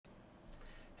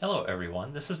Hello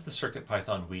everyone, this is the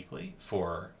CircuitPython Weekly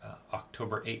for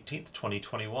October 18th,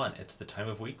 2021. It's the time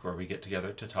of week where we get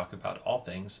together to talk about all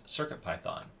things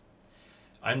CircuitPython.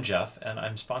 I'm Jeff, and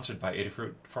I'm sponsored by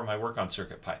Adafruit for my work on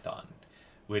CircuitPython,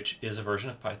 which is a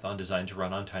version of Python designed to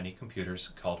run on tiny computers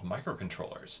called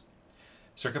microcontrollers.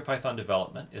 CircuitPython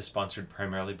development is sponsored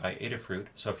primarily by Adafruit,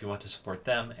 so if you want to support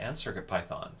them and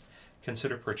CircuitPython,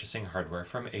 consider purchasing hardware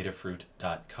from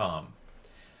adafruit.com.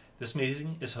 This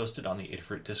meeting is hosted on the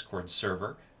Adafruit Discord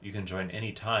server. You can join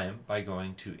anytime by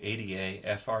going to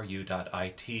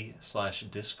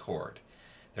adafru.it/discord.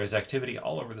 There's activity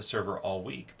all over the server all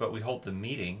week, but we hold the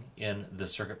meeting in the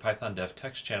CircuitPython Dev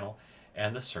Text channel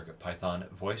and the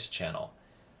CircuitPython Voice channel,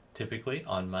 typically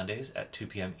on Mondays at 2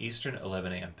 p.m. Eastern,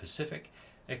 11 a.m. Pacific,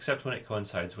 except when it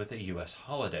coincides with a U.S.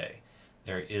 holiday.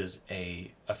 There is an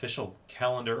official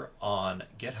calendar on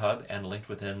GitHub and linked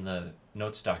within the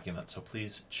notes document, so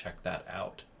please check that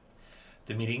out.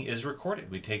 The meeting is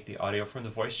recorded. We take the audio from the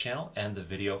voice channel and the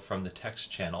video from the text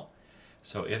channel.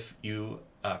 So if you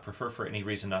prefer for any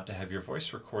reason not to have your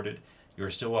voice recorded, you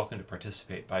are still welcome to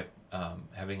participate by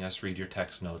having us read your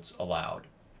text notes aloud.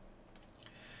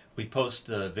 We post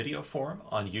the video form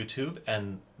on YouTube,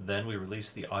 and then we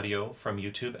release the audio from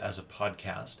YouTube as a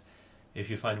podcast. If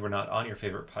you find we're not on your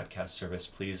favorite podcast service,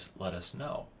 please let us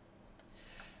know.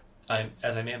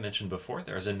 As I may have mentioned before,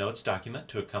 there is a notes document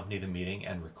to accompany the meeting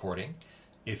and recording.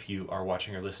 If you are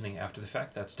watching or listening after the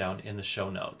fact, that's down in the show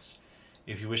notes.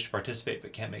 If you wish to participate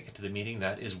but can't make it to the meeting,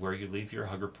 that is where you leave your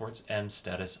hug reports and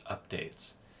status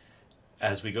updates.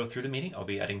 As we go through the meeting, I'll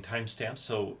be adding timestamps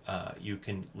so you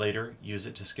can later use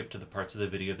it to skip to the parts of the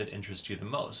video that interest you the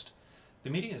most. The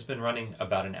meeting has been running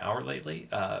about an hour lately,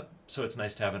 so it's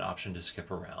nice to have an option to skip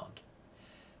around.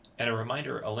 And a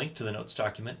reminder, a link to the notes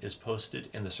document is posted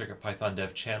in the CircuitPython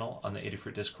Dev channel on the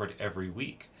Adafruit Discord every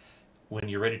week. When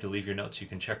you're ready to leave your notes, you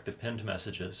can check the pinned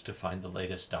messages to find the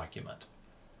latest document.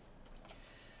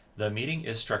 The meeting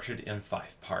is structured in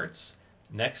 5 parts.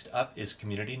 Next up is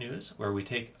community news, where we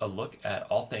take a look at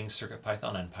all things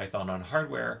CircuitPython and Python on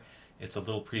hardware. It's a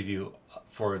little preview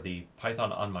for the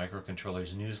Python on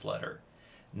Microcontrollers newsletter.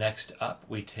 Next up,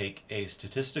 we take a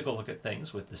statistical look at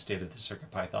things with the state of the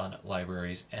CircuitPython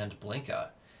libraries and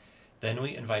Blinka. Then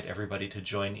we invite everybody to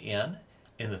join in.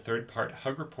 In the third part,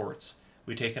 Hug Reports,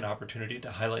 we take an opportunity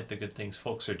to highlight the good things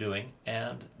folks are doing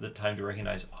and the time to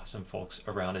recognize awesome folks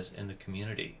around us in the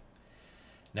community.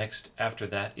 Next, after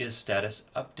that, is Status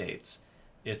Updates.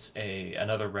 It's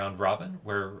another round robin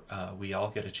where we all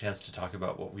get a chance to talk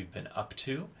about what we've been up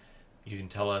to. You can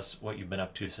tell us what you've been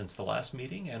up to since the last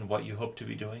meeting and what you hope to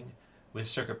be doing with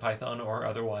CircuitPython or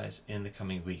otherwise in the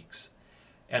coming weeks.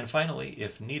 And finally,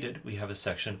 if needed, we have a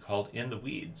section called In the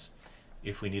Weeds.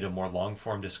 If we need a more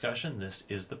long-form discussion, this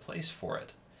is the place for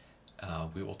it.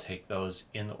 We will take those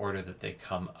in the order that they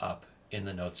come up in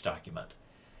the notes document.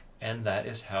 And that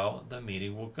is how the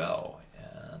meeting will go.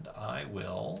 And I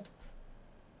will,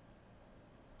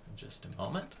 in just a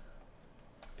moment,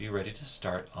 be ready to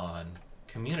start on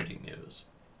community news.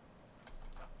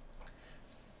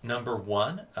 Number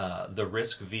 1, the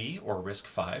RISC-V or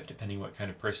RISC-V, depending what kind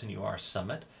of person you are,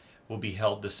 summit will be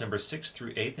held December 6th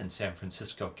through 8th in San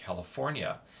Francisco,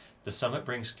 California. The summit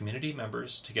brings community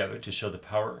members together to show the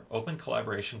power open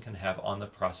collaboration can have on the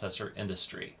processor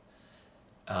industry.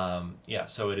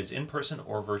 So it is in person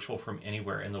or virtual from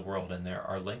anywhere in the world, and there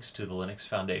are links to the Linux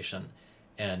Foundation,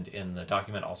 and in the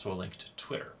document also a link to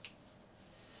Twitter.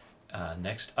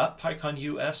 Next up, PyCon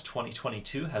US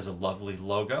 2022 has a lovely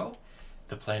logo.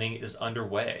 The planning is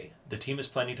underway. The team is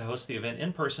planning to host the event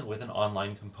in person with an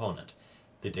online component.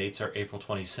 The dates are April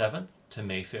 27th to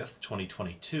May 5th,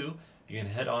 2022. You can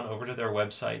head on over to their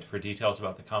website for details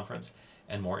about the conference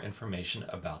and more information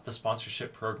about the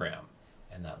sponsorship program.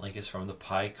 And that link is from the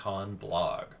PyCon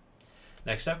blog.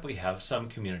 Next up, we have some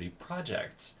community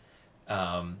projects.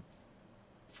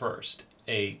 First,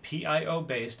 a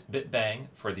PIO-based BitBang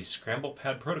for the Scramble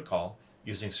Pad protocol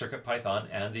using CircuitPython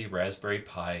and the Raspberry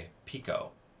Pi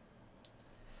Pico.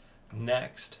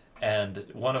 Next, and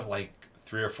one of like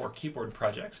 3 or 4 keyboard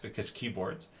projects, because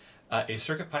keyboards, a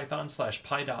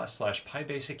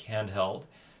CircuitPython/PyDOS/PyBasic handheld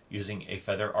using a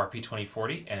Feather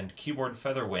RP2040 and keyboard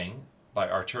Featherwing by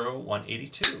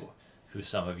Arturo182, who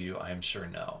some of you I am sure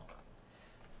know.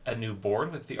 A new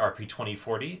board with the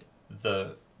RP2040,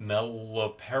 the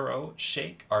Melopero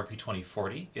Shake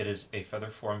RP2040. It is a Feather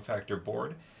form factor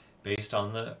board based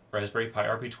on the Raspberry Pi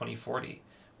RP2040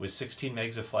 with 16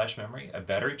 megs of flash memory, a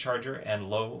battery charger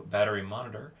and low battery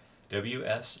monitor,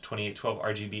 WS2812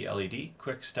 RGB LED,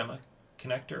 quick stemma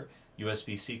connector,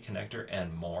 USB-C connector,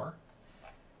 and more.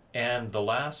 And the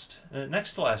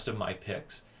next to last of my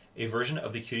picks a version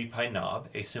of the CircuitPy knob,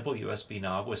 a simple USB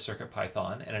knob with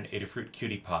CircuitPython and an Adafruit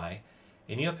CircuitPy,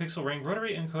 a NeoPixel ring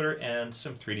rotary encoder, and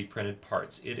some 3D printed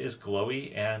parts. It is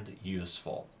glowy and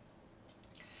useful.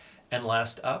 And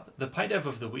last up, the PyDev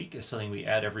of the week is something we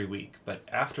add every week, but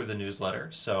after the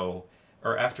newsletter,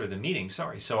 or after the meeting,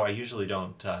 sorry, so I usually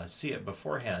don't see it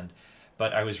beforehand.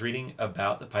 But I was reading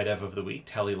about the PyDev of the week,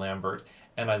 Tally Lambert,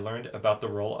 and I learned about the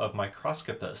role of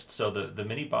microscopist. So the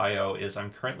mini bio is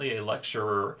I'm currently a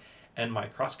lecturer and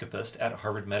microscopist at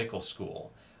Harvard Medical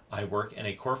School. I work in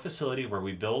a core facility where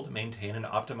we build, maintain, and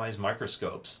optimize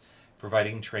microscopes,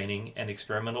 providing training and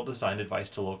experimental design advice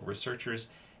to local researchers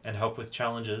and help with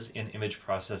challenges in image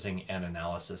processing and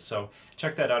analysis. So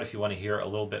check that out if you want to hear a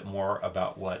little bit more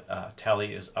about what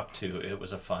Tally is up to. It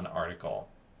was a fun article.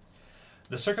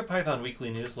 The CircuitPython weekly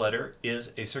newsletter is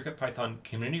a CircuitPython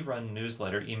community-run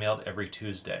newsletter emailed every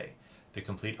Tuesday. The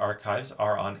complete archives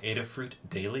are on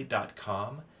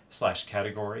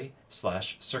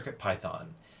adafruitdaily.com/category/CircuitPython.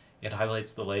 It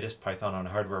highlights the latest Python on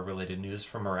hardware-related news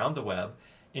from around the web,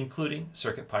 including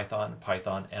CircuitPython,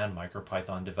 Python, and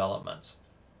MicroPython developments.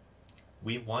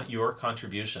 We want your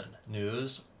contribution,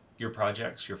 news, your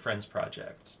projects, your friends'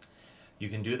 projects. You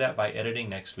can do that by editing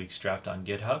next week's draft on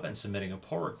GitHub and submitting a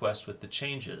pull request with the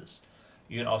changes.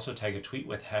 You can also tag a tweet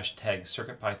with hashtag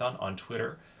CircuitPython on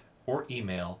Twitter or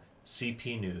email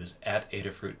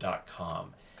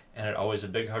cpnews@adafruit.com. And always a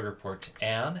big hug report to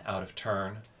Anne, out of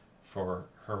turn, for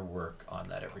her work on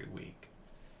that every week.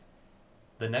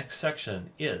 The next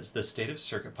section is the state of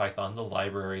CircuitPython, the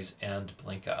libraries, and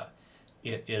Blinka.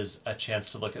 It is a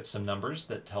chance to look at some numbers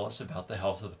that tell us about the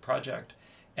health of the project,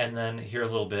 and then hear a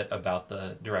little bit about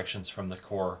the directions from the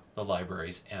core, the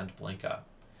libraries, and Blinka.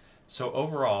 So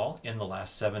overall, in the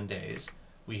last 7 days,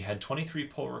 we had 23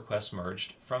 pull requests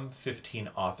merged from 15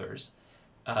 authors.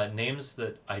 Names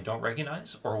that I don't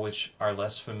recognize or which are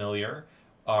less familiar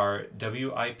are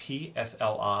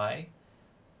WIPFLI,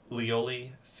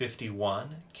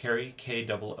 Leoli51, Carrie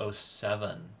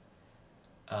K007,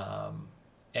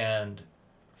 and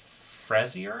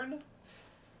Fraziern.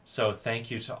 So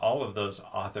thank you to all of those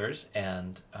authors,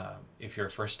 and if you're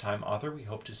a first-time author, we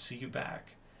hope to see you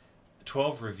back.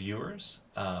 12 reviewers,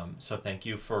 so thank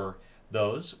you for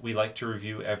those. We like to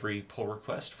review every pull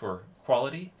request for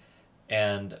quality,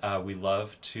 and we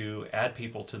love to add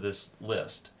people to this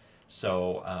list.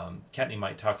 So Kattni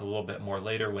might talk a little bit more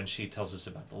later when she tells us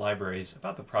about the libraries,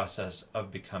 about the process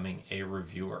of becoming a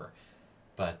reviewer.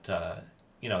 But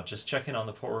just check in on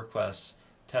the pull requests,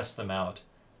 test them out,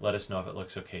 let us know if it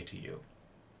looks okay to you.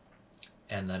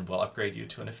 And then we'll upgrade you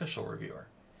to an official reviewer.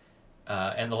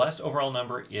 And the last overall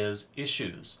number is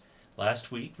issues.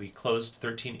 Last week we closed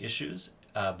 13 issues,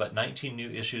 but 19 new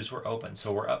issues were open.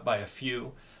 So we're up by a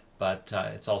few, but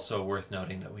it's also worth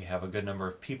noting that we have a good number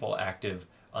of people active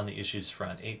on the issues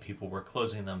front. 8 people were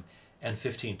closing them, and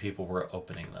 15 people were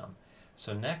opening them.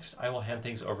 So next I will hand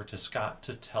things over to Scott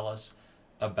to tell us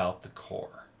about the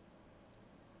core.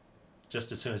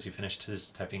 Just as soon as he finished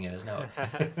his typing in his note.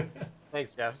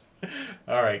 Thanks, Jeff.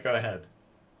 All right, go ahead.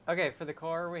 Okay, for the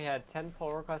core, we had 10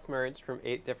 pull requests merged from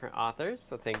 8 different authors,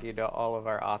 so thank you to all of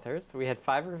our authors. We had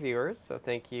 5 reviewers, so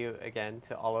thank you again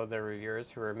to all of the reviewers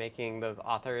who are making those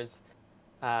authors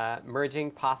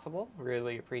merging possible.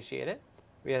 Really appreciate it.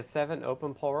 We have 7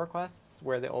 open pull requests,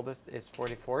 where the oldest is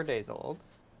 44 days old.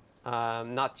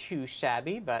 Not too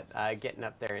shabby, but getting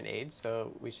up there in age,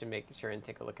 so we should make sure and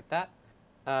take a look at that.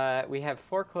 We have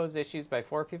 4 closed issues by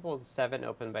 4 people, 7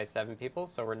 open by 7 people,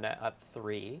 so we're net up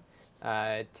 3.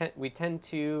 We tend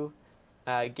to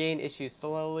gain issues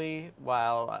slowly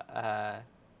while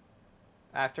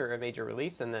after a major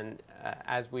release, and then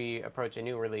as we approach a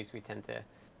new release, we tend to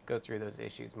go through those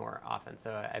issues more often.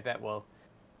 So I bet we'll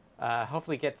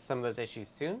hopefully get to some of those issues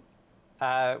soon.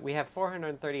 We have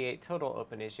 438 total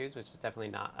open issues, which is definitely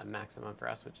not a maximum for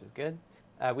us, which is good.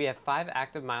 We have 5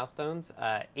 active milestones,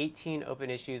 18 open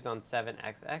issues on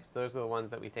 7xx. Those are the ones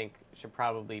that we think should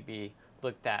probably be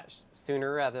looked at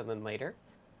sooner rather than later.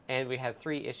 And we have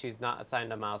 3 issues not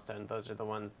assigned a milestone. Those are the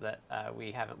ones that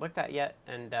we haven't looked at yet,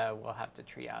 and we'll have to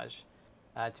triage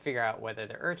to figure out whether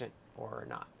they're urgent or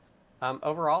not.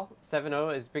 Overall,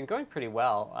 7.0 has been going pretty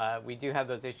well. We do have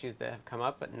those issues that have come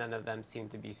up, but none of them seem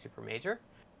to be super major.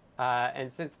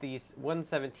 And since the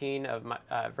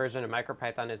 1.17 version of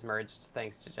MicroPython is merged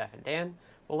thanks to Jeff and Dan,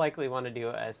 we'll likely want to do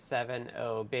a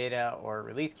 7.0 beta or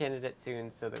release candidate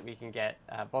soon so that we can get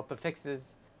both the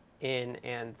fixes in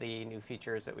and the new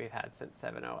features that we've had since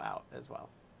 7.0 out as well.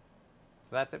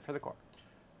 So that's it for the core.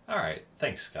 All right,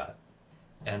 thanks, Scott.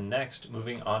 And next,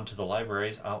 moving on to the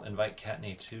libraries, I'll invite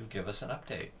Kattni to give us an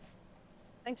update.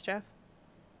 Thanks, Jeff.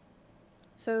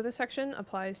 So this section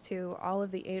applies to all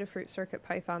of the Adafruit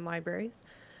CircuitPython libraries,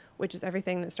 which is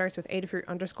everything that starts with Adafruit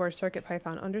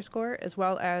 _CircuitPython_, as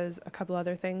well as a couple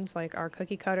other things like our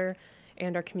cookie cutter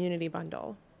and our community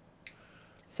bundle.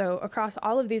 So across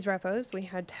all of these repos, we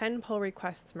had 10 pull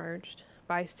requests merged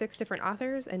by 6 different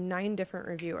authors and 9 different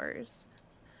reviewers,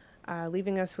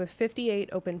 leaving us with 58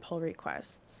 open pull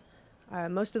requests.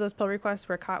 Most of those pull requests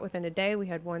were caught within a day. We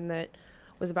had one that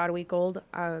was about a week old.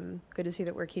 Good to see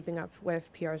that we're keeping up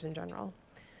with PRs in general.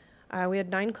 We had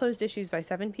 9 closed issues by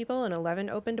 7 people and 11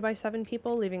 opened by 7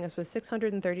 people, leaving us with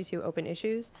 632 open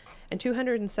issues, and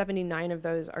 279 of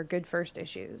those are good first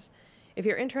issues. If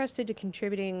you're interested in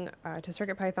contributing to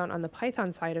CircuitPython on the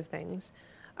Python side of things,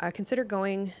 consider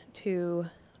going to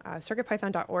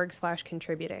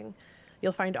circuitpython.org/contributing.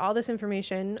 You'll find all this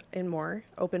information and more: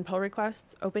 open pull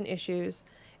requests, open issues,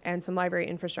 and some library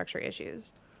infrastructure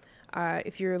issues.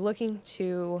 If you're looking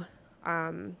to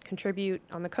contribute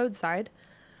on the code side,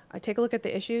 take a look at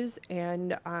the issues,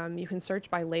 and you can search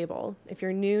by label. If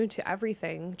you're new to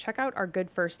everything, check out our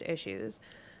Good First issues.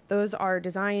 Those are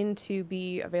designed to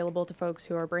be available to folks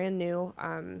who are brand new,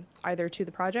 either to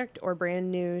the project or brand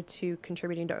new to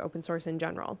contributing to open source in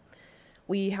general.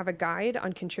 We have a guide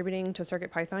on contributing to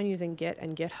CircuitPython using Git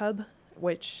and GitHub,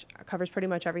 which covers pretty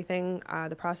much everything,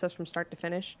 the process from start to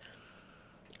finish.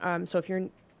 So if you're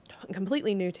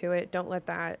completely new to it, don't let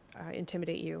that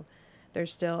intimidate you.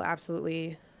 There's still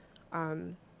absolutely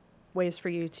ways for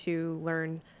you to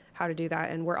learn how to do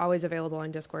that, and we're always available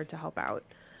on Discord to help out.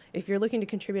 If you're looking to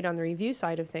contribute on the review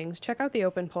side of things, check out the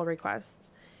open pull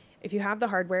requests. If you have the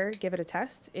hardware, give it a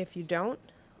test. If you don't,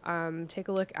 take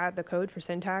a look at the code for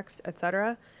syntax,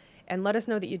 etc., and let us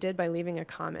know that you did by leaving a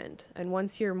comment. And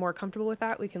once you're more comfortable with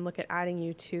that, we can look at adding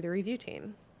you to the review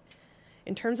team.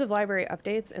 In terms of library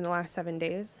updates in the last 7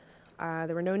 days,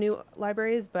 there were no new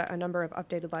libraries, but a number of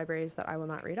updated libraries that I will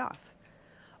not read off.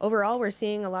 Overall, we're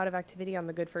seeing a lot of activity on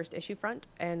the Good First issue front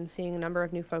and seeing a number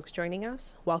of new folks joining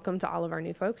us. Welcome to all of our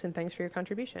new folks, and thanks for your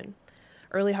contribution.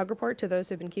 Early hug report to those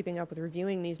who've been keeping up with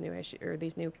reviewing these new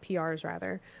these new PRs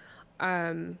rather.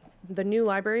 The new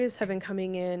libraries have been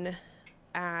coming in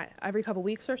at every couple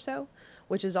weeks or so,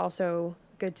 which is also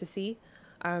good to see.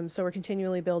 So we're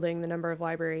continually building the number of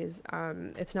libraries.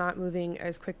 It's not moving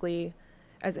as quickly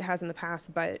as it has in the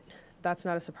past, but that's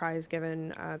not a surprise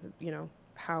given you know,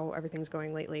 how everything's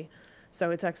going lately.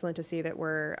 So it's excellent to see that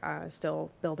we're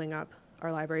still building up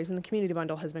our libraries, and the community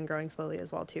bundle has been growing slowly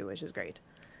as well too, which is great.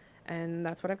 And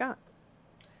that's what I've got.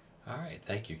 All right,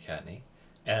 thank you, Katney.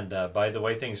 And by the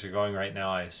way things are going right now,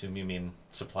 I assume you mean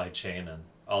supply chain and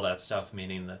all that stuff,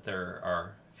 meaning that there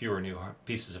are fewer new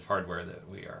pieces of hardware that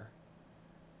we are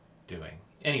doing.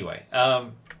 Anyway,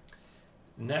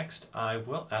 next I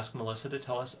will ask Melissa to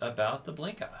tell us about the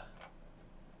Blinka.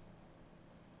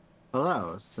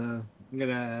 Hello, so I'm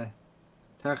gonna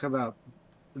talk about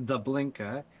the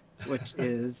Blinka, which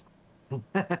is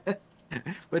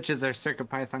which is our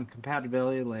CircuitPython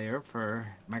compatibility layer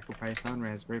for MicroPython,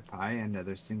 Raspberry Pi, and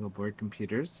other single board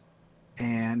computers.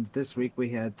 And this week we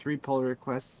had 3 pull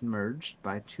requests merged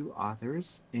by 2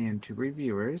 authors and 2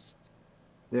 reviewers.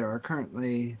 There are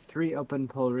currently 3 open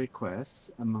pull requests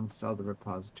amongst all the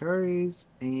repositories,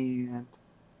 and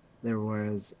there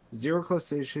was 0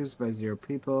 closed issues by 0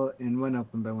 people and 1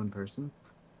 open by 1 person,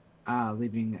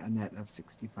 leaving a net of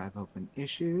 65 open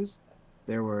issues.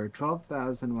 There were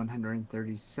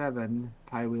 12,137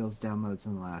 PyWheels downloads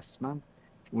in the last month.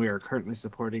 We are currently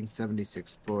supporting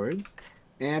 76 boards.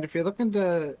 And if you're looking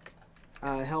to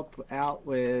help out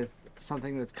with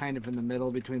something that's kind of in the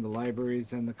middle between the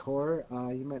libraries and the core,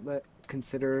 you might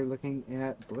consider looking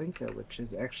at Blinka, which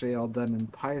is actually all done in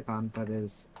Python, but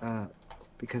is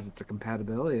because it's a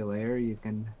compatibility layer, you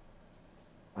can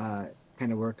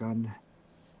kind of work on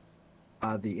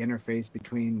the interface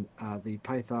between the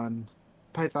Python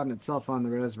itself on the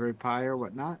Raspberry Pi or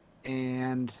whatnot,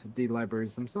 and the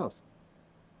libraries themselves.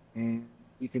 And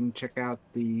you can check out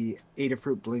the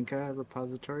Adafruit Blinka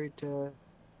repository to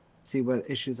see what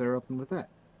issues are open with that.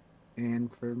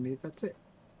 And for me, that's it.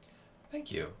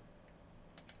 Thank you.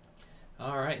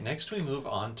 All right, next we move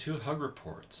on to Hug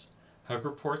Reports. Hug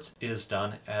Reports is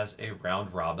done as a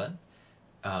round robin.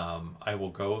 I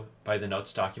will go by the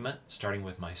notes document, starting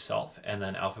with myself, and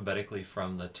then alphabetically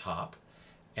from the top.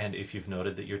 And if you've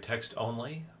noted that you're text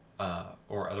only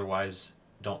or otherwise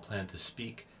don't plan to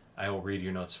speak, I will read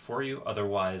your notes for you.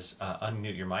 Otherwise,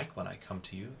 unmute your mic when I come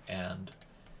to you and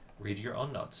read your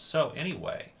own notes. So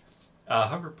anyway,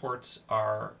 Hug Reports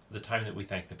are the time that we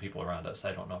thank the people around us.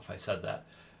 I don't know if I said that,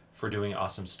 for doing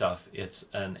awesome stuff. It's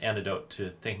an antidote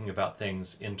to thinking about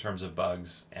things in terms of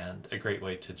bugs and a great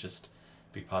way to just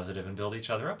be positive and build each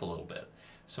other up a little bit.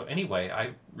 So anyway, I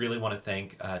really want to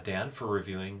thank Dan for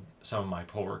reviewing some of my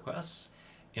pull requests.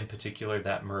 In particular,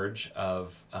 that merge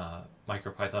of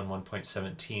MicroPython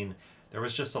 1.17. There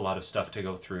was just a lot of stuff to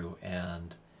go through,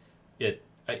 and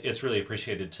it's really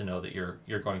appreciated to know that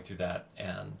you're going through that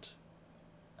and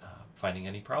finding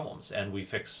any problems. And we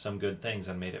fixed some good things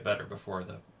and made it better before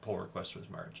the pull request was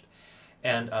merged.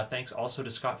 And thanks also to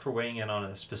Scott for weighing in on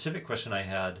a specific question I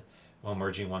had while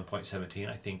merging 1.17.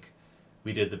 I think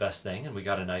we did the best thing, and we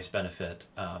got a nice benefit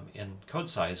in code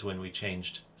size when we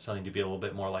changed something to be a little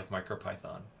bit more like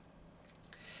MicroPython.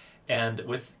 And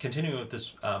with continuing with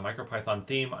this MicroPython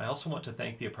theme, I also want to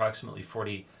thank the approximately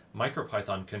 40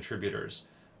 MicroPython contributors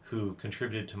who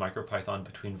contributed to MicroPython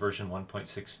between version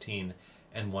 1.16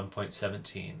 and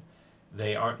 1.17.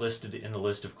 They aren't listed in the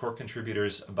list of core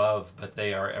contributors above, but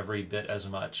they are every bit as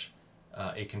much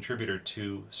a contributor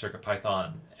to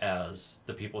CircuitPython as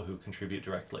the people who contribute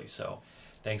directly. So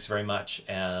thanks very much,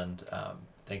 and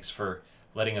thanks for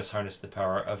letting us harness the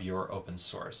power of your open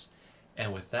source.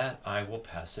 And with that, I will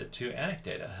pass it to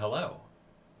Anecdata. Hello.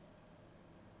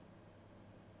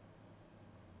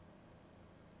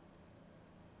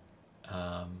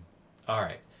 All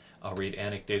right, I'll read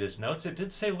Anecdata's notes. It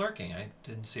did say lurking. I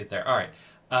didn't see it there. All right.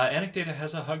 Anecdata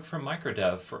has a hug from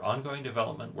MicroDev for ongoing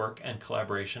development work and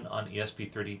collaboration on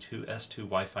ESP32S2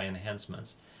 Wi-Fi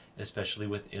enhancements, especially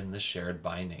within the shared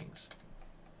bindings.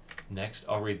 Next,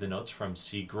 I'll read the notes from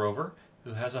C. Grover,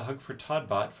 who has a hug for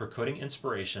ToddBot for coding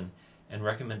inspiration and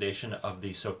recommendation of the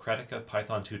Socratica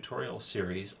Python tutorial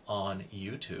series on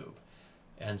YouTube.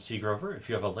 And C. Grover, if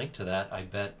you have a link to that, I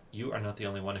bet you are not the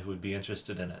only one who would be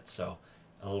interested in it, so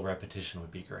a little repetition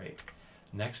would be great.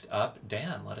 Next up,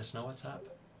 Dan, let us know what's up.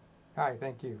 Hi,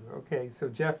 thank you. Okay, so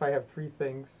Jeff, I have 3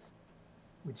 things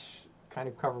which kind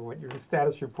of cover what your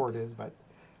status report is, but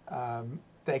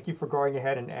thank you for going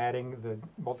ahead and adding the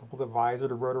multiple divisor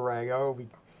to Rotarago. We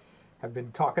have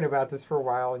been talking about this for a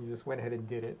while, and you just went ahead and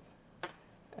did it.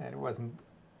 And it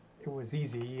was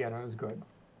easy, and it was good.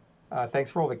 Thanks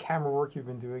for all the camera work you've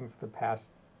been doing for the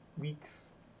past weeks.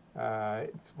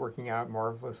 It's working out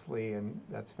marvelously, and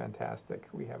that's fantastic.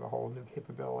 We have a whole new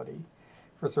capability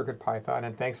for CircuitPython,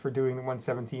 and thanks for doing the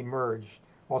 117 merge.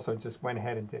 Also, just went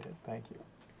ahead and did it. Thank you.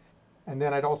 And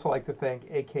then I'd also like to thank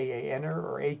AKANer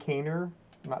or AKaner,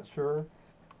 I'm not sure,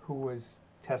 who was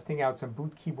testing out some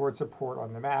boot keyboard support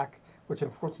on the Mac, which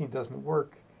unfortunately doesn't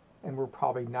work, and we're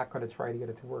probably not going to try to get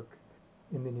it to work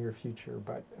in the near future,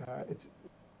 but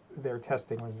their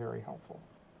testing was very helpful.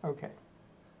 Okay.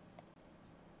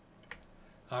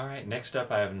 All right, next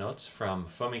up I have notes from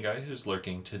Foamy Guy, who's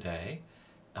lurking today.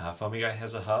 Foamy Guy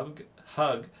has a hug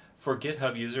for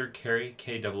GitHub user Carrie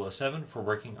K007 for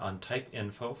working on type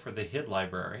info for the HID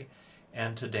library,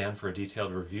 and to Dan for a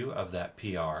detailed review of that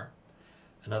PR.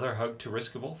 Another hug to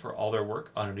Riskable for all their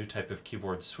work on a new type of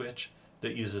keyboard switch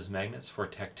that uses magnets for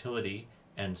tactility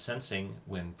and sensing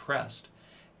when pressed,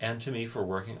 and to me for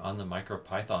working on the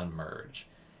MicroPython merge.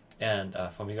 And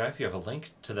Foamy Guy, if you have a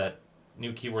link to that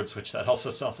new keyboard switch, that also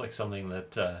sounds like something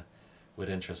that would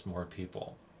interest more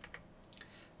people.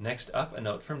 Next up, a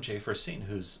note from Jay Forseen,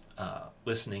 who's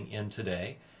listening in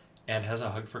today and has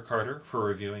a hug for Carter for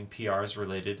reviewing PRs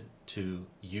related to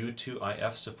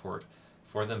U2IF support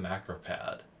for the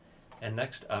MacroPad. And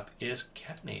next up is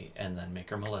Katney, and then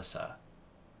Maker Melissa.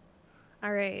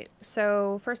 All right,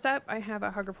 so first up, I have a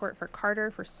hug report for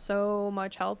Carter for so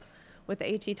much help with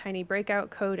the AT-Tiny breakout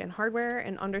code and hardware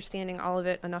and understanding all of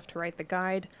it enough to write the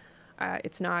guide.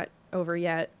 It's not over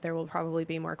yet. There will probably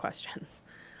be more questions.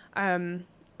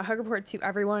 A hug report to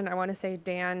everyone. I want to say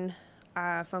Dan,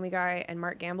 Foamy Guy, and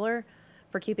Mark Gambler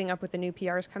for keeping up with the new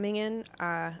PRs coming in.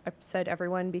 I've said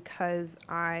everyone because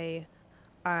I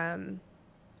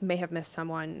may have missed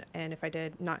someone, and if I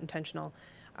did, not intentional.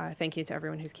 Thank you to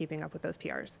everyone who's keeping up with those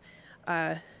PRs.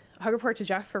 Hug report to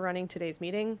Jeff for running today's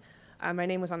meeting. My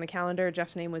name was on the calendar.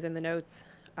 Jeff's name was in the notes.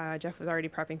 Jeff was already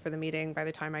prepping for the meeting by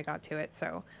the time I got to it,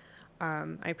 so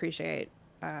I appreciate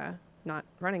not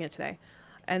running it today.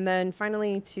 And then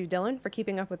finally to Dylan for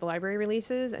keeping up with the library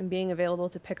releases and being available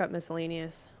to pick up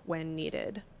miscellaneous when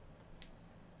needed.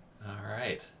 All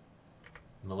right.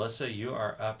 Melissa, you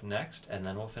are up next, and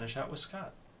then we'll finish out with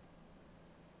Scott.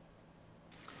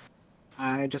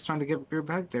 I just wanted to give a group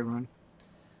hug to everyone.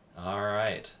 All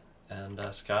right. And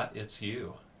Scott, it's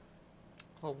you.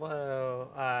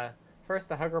 Hello. First,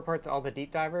 a hug report to all the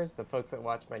deep divers, the folks that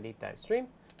watch my deep dive stream,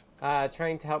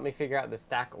 trying to help me figure out the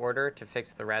stack order to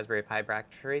fix the Raspberry Pi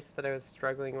back trace that I was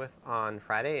struggling with on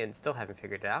Friday and still haven't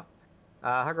figured it out.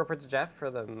 Hug report to Jeff for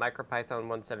the MicroPython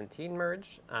 117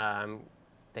 merge.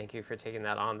 Thank you for taking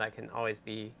that on. That can always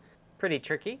be pretty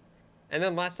tricky. And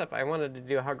then last up, I wanted to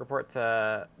do a hug report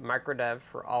to microdev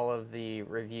for all of the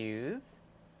reviews.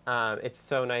 It's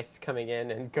so nice coming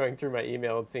in and going through my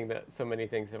email and seeing that so many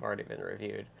things have already been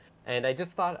reviewed. And I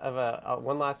just thought of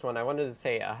one last one. I wanted to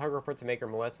say a hug report to Maker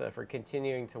Melissa for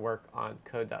continuing to work on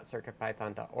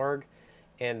code.circuitpython.org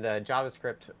and the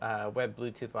JavaScript web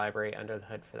Bluetooth library under the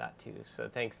hood for that too. So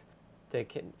thanks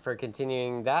for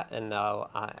continuing that, and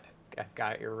I've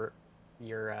got your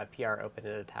PR open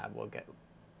in a tab. We'll get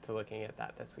to looking at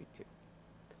that this week too.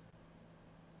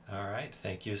 All right,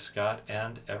 thank you, Scott,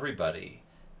 and everybody.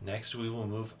 Next, we will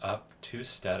move up to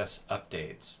status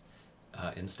updates.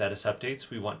 In status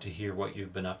updates, we want to hear what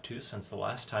you've been up to since the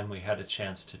last time we had a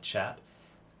chance to chat,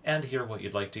 and hear what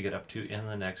you'd like to get up to in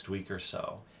the next week or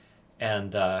so.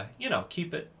 And,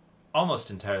 keep it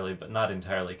almost entirely, but not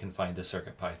entirely confined to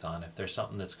CircuitPython. If there's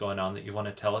something that's going on that you want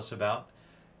to tell us about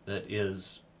that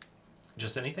is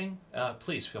just anything,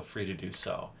 please feel free to do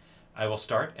so. I will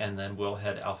start, and then we'll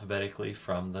head alphabetically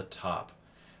from the top.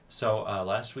 So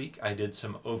last week I did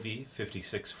some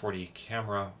OV5640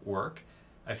 camera work.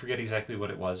 I forget exactly what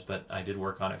it was, but I did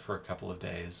work on it for a couple of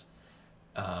days.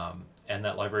 And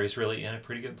that library is really in a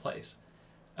pretty good place.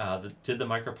 Did the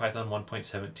MicroPython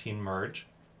 1.17 merge.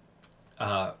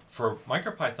 For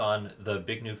MicroPython, the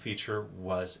big new feature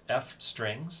was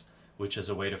f-strings, which is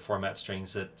a way to format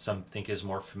strings that some think is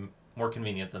more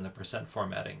convenient than the %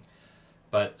 formatting.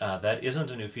 But that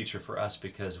isn't a new feature for us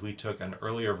because we took an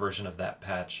earlier version of that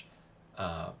patch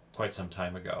quite some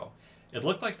time ago. It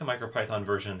looked like the MicroPython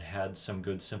version had some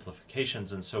good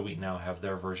simplifications, and so we now have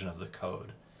their version of the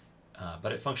code.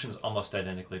 But it functions almost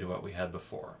identically to what we had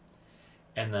before.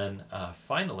 And then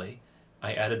finally,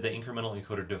 I added the incremental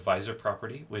encoder divisor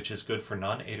property, which is good for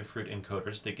non-Adafruit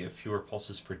encoders that give fewer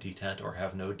pulses per detent or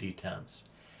have no detents.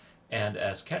 And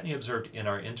as Kattni observed in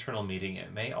our internal meeting,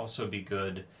 it may also be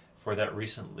good for that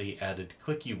recently added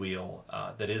clicky wheel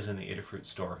that is in the Adafruit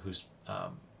store, whose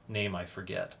name I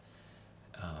forget.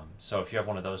 So if you have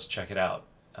one of those, check it out.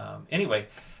 Anyway,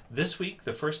 this week,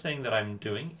 the first thing that I'm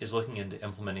doing is looking into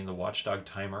implementing the watchdog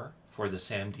timer for the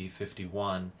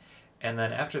SAMD51. And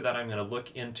then after that, I'm going to look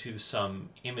into some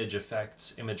image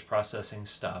effects, image processing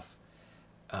stuff.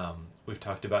 We've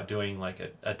talked about doing like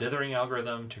a dithering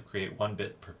algorithm to create 1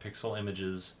 bit per pixel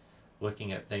images,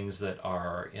 looking at things that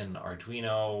are in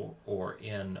Arduino or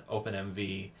in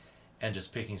OpenMV, and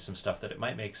just picking some stuff that it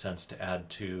might make sense to add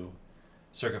to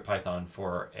CircuitPython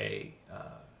for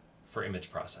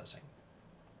image processing.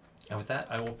 And with that,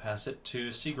 I will pass it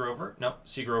to C. Grover. No,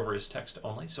 C. Grover is text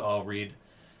only, so I'll read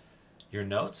your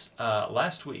notes.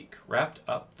 Last week, wrapped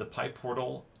up the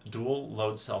PyPortal dual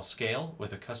load cell scale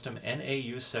with a custom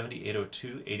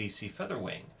NAU7802 ADC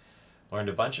Featherwing. Learned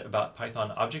a bunch about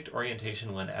Python object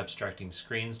orientation when abstracting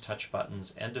screens, touch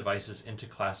buttons, and devices into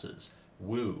classes.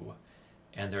 Woo!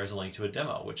 And there is a link to a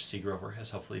demo, which C. Grover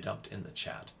has hopefully dumped in the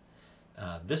chat.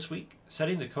 This week,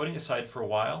 setting the coding aside for a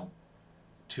while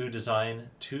to design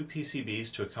 2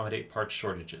 PCBs to accommodate part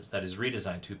shortages. That is,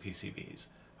 redesign 2 PCBs.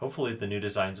 Hopefully the new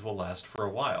designs will last for a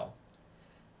while.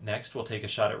 Next, we'll take a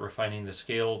shot at refining the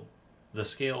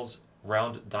scale's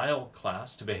round dial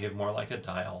class to behave more like a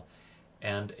dial,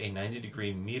 and a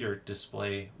 90-degree meter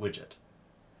display widget.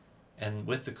 And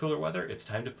with the cooler weather, it's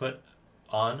time to put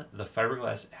on the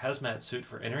fiberglass hazmat suit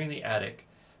for entering the attic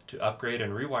to upgrade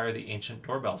and rewire the ancient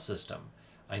doorbell system.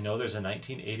 I know there's a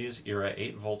 1980s era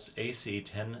 8 volts AC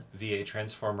 10 VA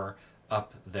transformer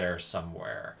up there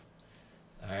somewhere.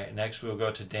 All right, next we'll go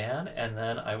to Dan, and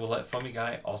then I will let Foamy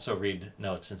Guy also read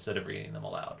notes instead of reading them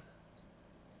aloud.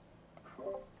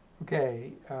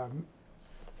 Okay,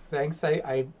 thanks.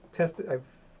 I've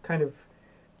kind of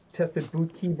tested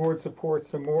boot keyboard support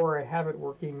some more. I have it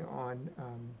working on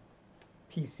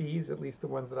PCs, at least the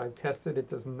ones that I've tested. It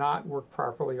does not work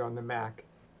properly on the Mac,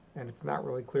 and it's not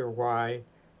really clear why.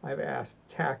 I've asked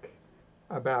tech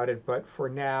about it, but for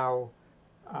now,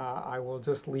 I will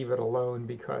just leave it alone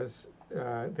because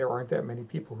there aren't that many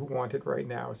people who want it right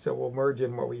now. So we'll merge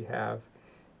in what we have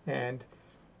and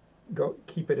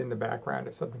keep it in the background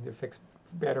as something to fix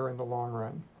better in the long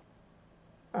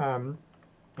run.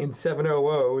 In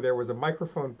 7.00, there was a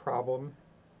microphone problem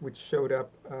which showed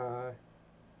up, a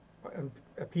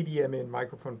PDM-in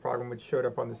microphone problem which showed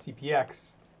up on the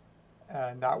CPX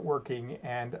not working,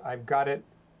 and I've got it.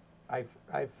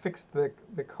 I've fixed the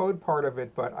code part of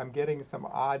it, but I'm getting some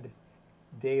odd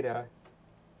data,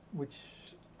 which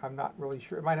I'm not really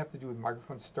sure. It might have to do with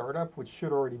microphone startup, which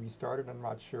should already be started. I'm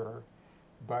not sure.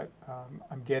 But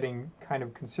I'm getting kind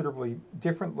of considerably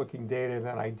different looking data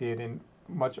than I did in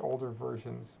much older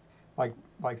versions, like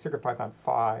CircuitPython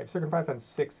 5. CircuitPython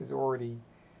 6 is already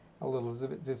a little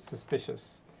bit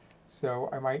suspicious. So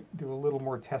I might do a little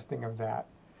more testing of that.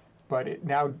 But it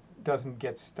now doesn't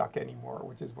get stuck anymore,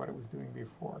 which is what it was doing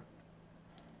before.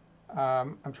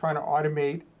 I'm trying to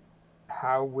automate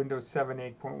how Windows 7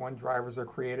 8.1 drivers are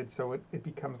created so it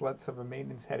becomes less of a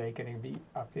maintenance headache and can be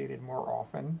updated more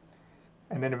often.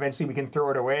 And then eventually we can throw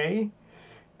it away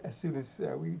as soon as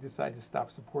we decide to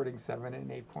stop supporting 7 and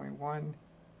 8.1.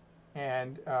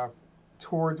 And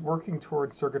working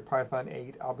towards CircuitPython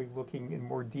 8, I'll be looking in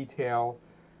more detail,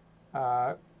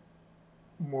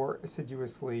 more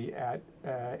assiduously at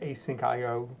async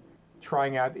I/O,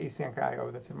 trying out async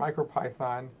I/O that's in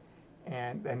MicroPython,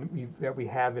 and that we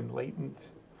have in latent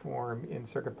form in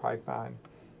CircuitPython,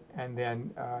 and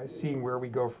then seeing where we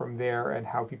go from there and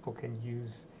how people can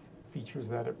use features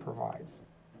that it provides.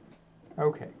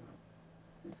 Okay.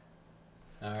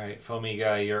 All right, Foamy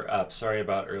Guy, you're up. Sorry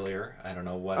about earlier. I don't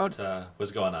know what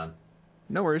was going on.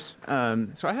 No worries.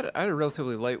 So I had a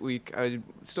relatively light week. I'm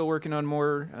still working on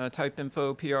more typed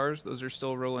info PRs. Those are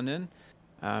still rolling in.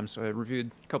 So I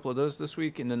reviewed a couple of those this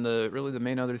week, and then the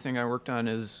main other thing I worked on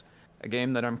is a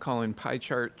game that I'm calling Pie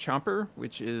Chart Chomper,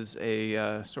 which is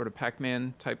a sort of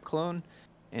Pac-Man type clone,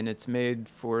 and it's made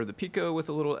for the Pico with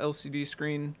a little LCD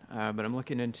screen. But I'm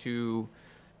looking into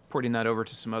porting that over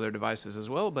to some other devices as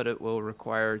well, but it will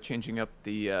require changing up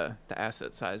the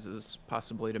asset sizes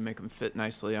possibly to make them fit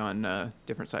nicely on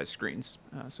different size screens.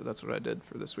 So that's what I did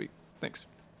for this week. Thanks.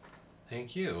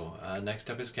 Thank you. Next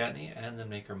up is Katney and then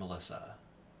Maker Melissa.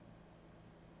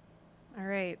 All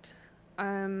right.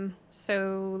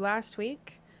 So last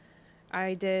week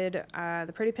I did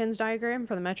the Pretty Pins diagram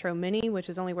for the Metro Mini, which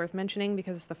is only worth mentioning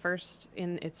because it's the first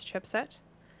in its chipset.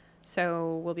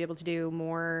 So we'll be able to do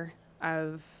more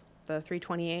of the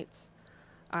 328s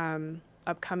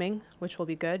upcoming, which will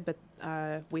be good, but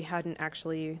we hadn't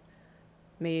actually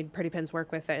made Pretty Pins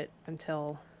work with it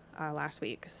until last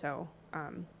week, so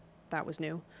that was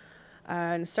new.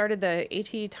 And started the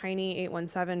AT-Tiny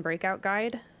 817 breakout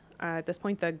guide. At this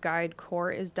point, the guide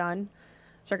core is done.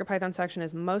 CircuitPython section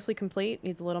is mostly complete,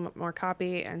 needs a little bit more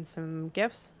copy and some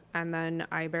GIFs, and then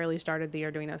I barely started the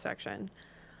Arduino section.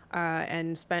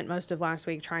 And spent most of last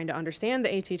week trying to understand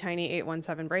the AT-Tiny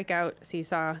 817 breakout,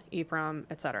 Seesaw, EEPROM,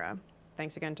 etc.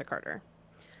 Thanks again to Carter.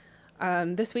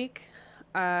 This week,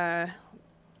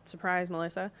 surprise,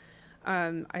 Melissa,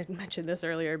 I mentioned this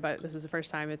earlier, but this is the first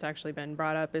time it's actually been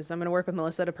brought up, is I'm going to work with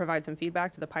Melissa to provide some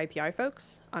feedback to the PyPI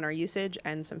folks on our usage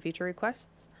and some feature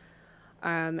requests.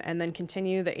 And then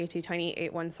continue the AT-Tiny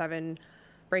 817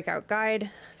 breakout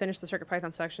guide, finish the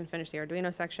CircuitPython section, finish the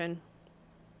Arduino section.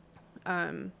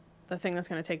 The thing that's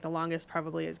going to take the longest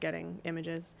probably is getting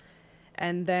images.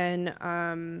 And then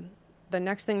the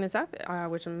next thing that's up,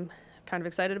 which I'm kind of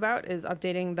excited about, is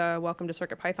updating the Welcome to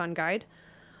CircuitPython guide.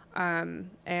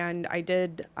 And I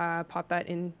did pop that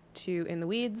in the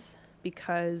weeds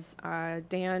because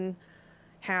Dan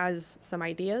has some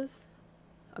ideas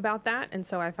about that, and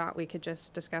so I thought we could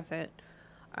just discuss it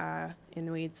in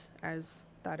the weeds, as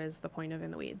that is the point of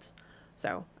In the Weeds.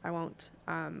 So I won't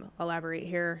elaborate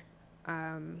here.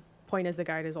 Point is the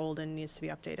guide is old and needs to be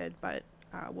updated, but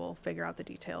we'll figure out the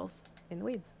details in the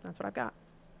weeds. That's what I've got.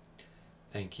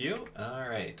 Thank you. All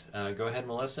right. Go ahead,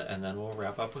 Melissa, and then we'll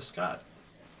wrap up with Scott.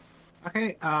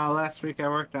 Okay, last week I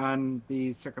worked on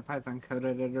the CircuitPython code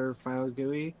editor file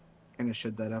GUI. Kind of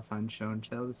showed that off on Show and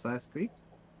Tell this last week.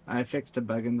 I fixed a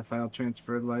bug in the file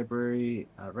transfer library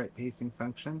right pacing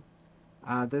function.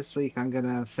 This week I'm going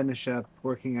to finish up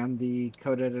working on the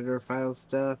code editor file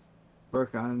stuff,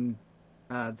 work on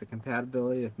the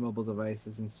compatibility with mobile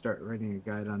devices, and start writing a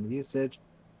guide on the usage,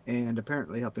 and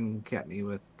apparently helping Katney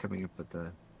with coming up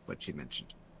with what she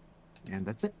mentioned. And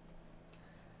that's it.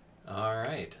 All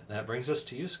right. That brings us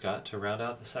to you, Scott, to round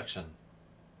out the section.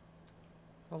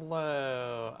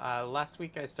 Hello. Last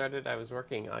week I was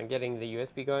working on getting the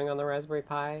USB going on the Raspberry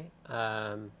Pi.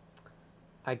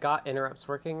 I got interrupts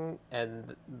working,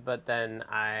 but then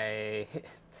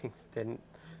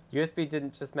USB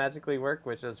didn't just magically work,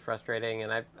 which was frustrating,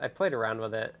 and I played around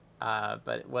with it,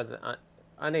 but it wasn't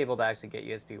unable to actually get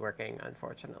USB working,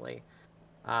 unfortunately.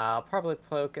 I'll probably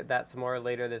poke at that some more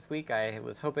later this week. I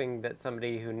was hoping that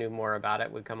somebody who knew more about it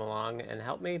would come along and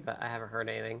help me, but I haven't heard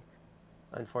anything,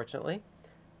 unfortunately.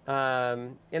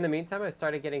 In the meantime, I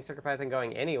started getting CircuitPython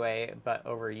going anyway, but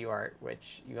over UART,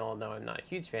 which you all know I'm not a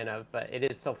huge fan of, but it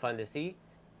is still fun to see.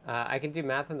 I can do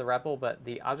math in the REPL, but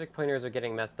the object pointers are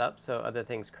getting messed up, so other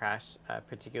things crash,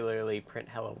 particularly print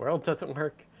hello world doesn't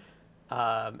work.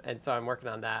 And so I'm working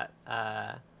on that.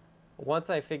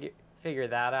 Once I figure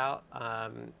that out,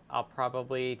 I'll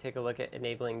probably take a look at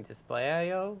enabling display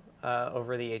I/O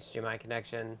over the HDMI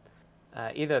connection.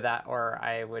 Either that, or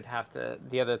I would have to.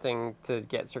 The other thing to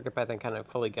get CircuitPython kind of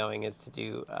fully going is to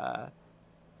do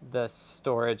the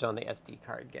storage on the SD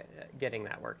card, getting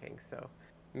that working. So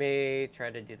may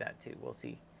try to do that too. We'll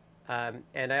see.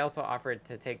 And I also offered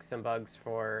to take some bugs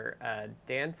for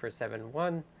Dan for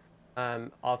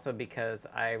 7.1, also because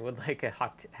I would like a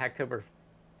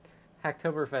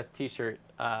Hacktoberfest T-shirt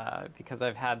because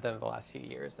I've had them the last few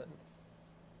years, and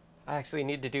I actually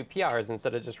need to do PRs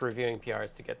instead of just reviewing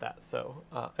PRs to get that. So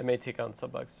I may take on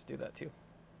some bugs to do that too.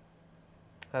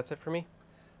 That's it for me.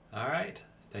 All right.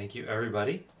 Thank you,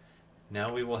 everybody.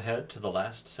 Now we will head to the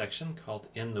last section called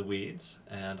In the Weeds,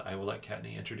 and I will let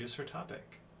Kattni introduce her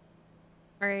topic.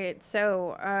 All right,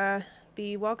 so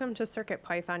the Welcome to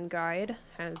CircuitPython guide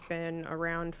has been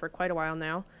around for quite a while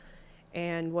now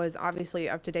and was obviously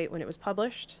up to date when it was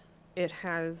published. It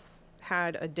has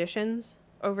had additions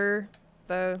over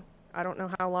the, I don't know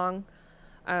how long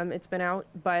it's been out,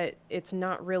 but it's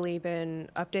not really been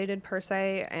updated per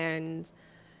se, and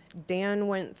Dan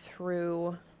went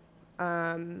through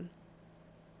the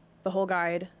whole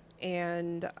guide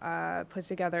and put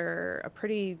together a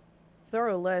pretty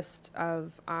thorough list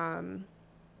of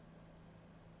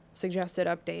suggested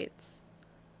updates.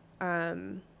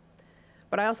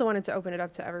 But I also wanted to open it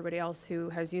up to everybody else who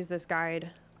has used this guide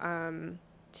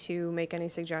to make any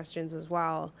suggestions as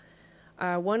well.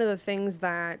 One of the things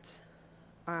that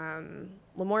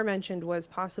Limor mentioned was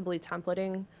possibly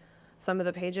templating some of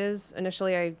the pages.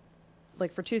 Initially,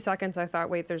 for 2 seconds, I thought,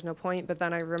 wait, there's no point, but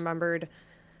then I remembered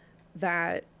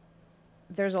that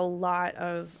there's a lot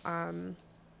of,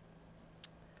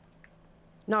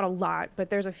 not a lot, but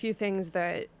there's a few things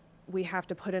that we have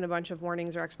to put in a bunch of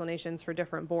warnings or explanations for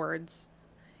different boards,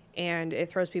 and it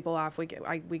throws people off. We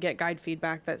get guide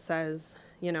feedback that says,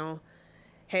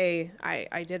 hey,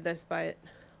 I did this, but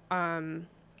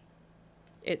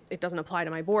it doesn't apply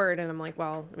to my board, and I'm like,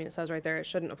 well, it says right there it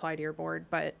shouldn't apply to your board,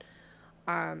 but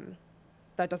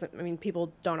that doesn't,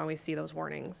 people don't always see those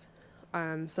warnings.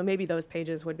 So maybe those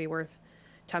pages would be worth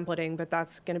templating, but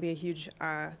that's going to be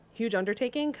a huge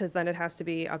undertaking, because then it has to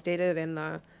be updated in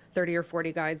the 30 or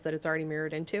 40 guides that it's already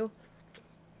mirrored into,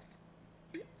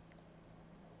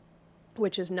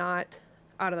 which is not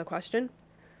out of the question.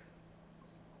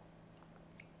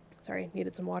 Sorry,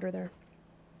 needed some water there.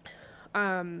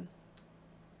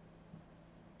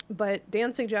 But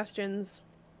Dan's suggestions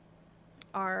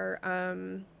are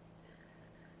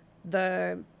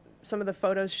some of the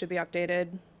photos should be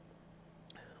updated.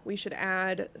 We should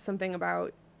add something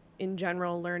about, in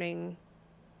general, learning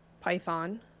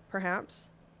Python, perhaps.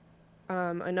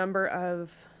 A number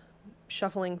of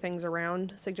shuffling things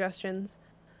around suggestions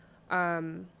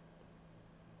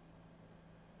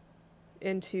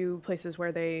into places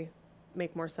where they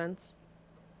make more sense.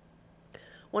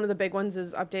 One of the big ones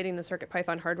is updating the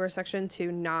CircuitPython hardware section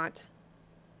to not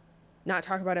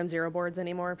talk about M0 boards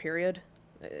anymore, period.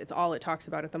 It's all it talks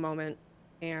about at the moment.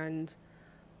 And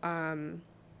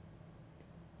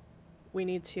we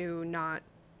need to not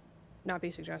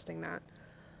be suggesting that.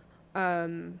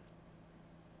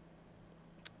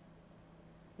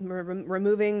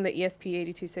 Removing the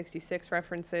ESP8266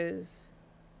 references,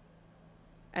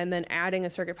 and then adding a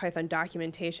CircuitPython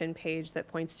documentation page that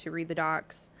points to read the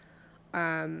docs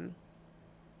and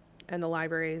the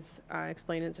libraries,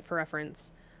 explain it for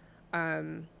reference.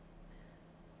 Because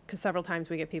several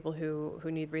times we get people who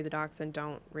need read the docs and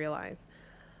don't realize.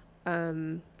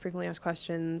 Frequently asked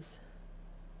questions.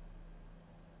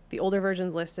 The older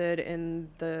versions listed in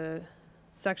the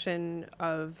section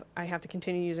of, I have to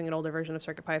continue using an older version of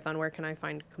CircuitPython, where can I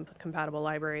find compatible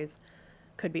libraries,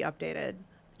 could be updated.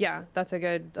 Yeah, that's a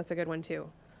good one too.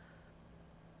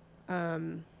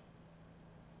 I'm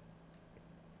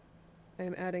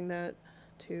adding that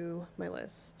to my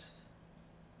list.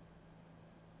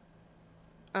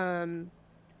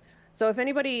 So if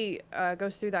anybody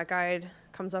goes through that guide,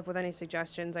 comes up with any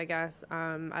suggestions, I guess.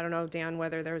 I don't know, Dan,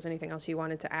 whether there was anything else you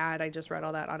wanted to add. I just read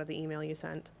all that out of the email you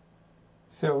sent.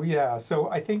 So yeah, so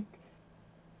I think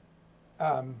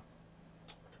the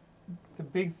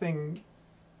big thing,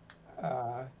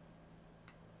 the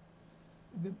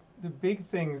big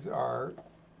things are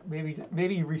maybe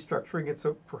restructuring it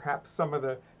so perhaps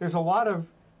there's a lot of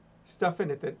stuff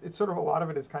in it that it's sort of, a lot of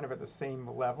it is kind of at the same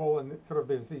level, and it's sort of,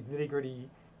 there's these nitty-gritty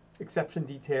exception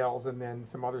details and then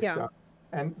some other stuff.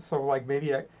 And so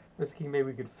maybe I was thinking maybe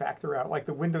we could factor out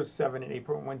the Windows 7 and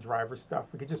 8.1 driver stuff.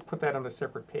 We could just put that on a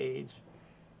separate page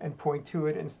and point to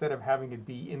it instead of having it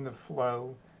be in the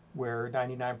flow where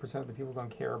 99% of the people don't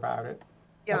care about it.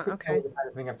 Yeah, that's the kind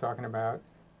of thing I'm talking about.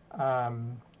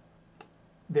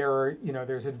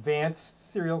 There's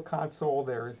advanced serial console.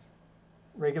 There's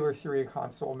regular Syria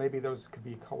console, maybe those could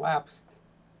be collapsed.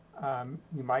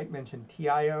 You might mention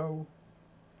TIO.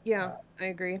 Yeah, I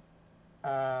agree.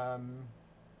 Um,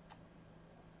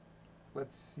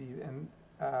 let's see, and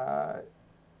uh,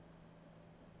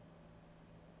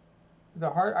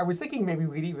 I was thinking maybe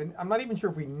I'm not even sure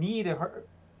if we need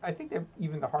I think that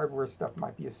even the hardware stuff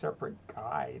might be a separate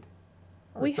guide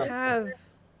or We something. have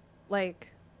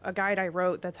like a guide I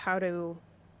wrote that's how to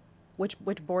which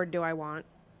board do I want.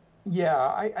 Yeah,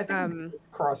 I think we Um,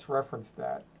 could cross-reference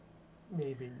that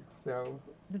maybe. So,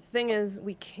 the thing is,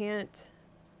 we can't,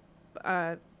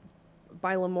 uh,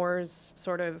 by Lamore's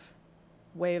sort of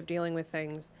way of dealing with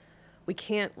things, we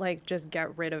can't like just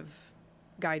get rid of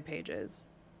guide pages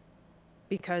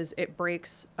because it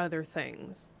breaks other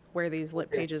things where these lit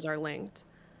okay. pages are linked.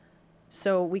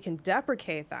 So we can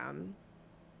deprecate them.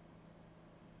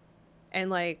 And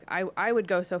like I would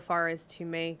go so far as to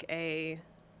make a,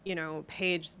 you know,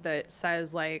 page that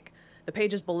says like the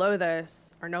pages below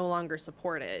this are no longer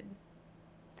supported,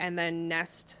 and then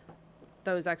nest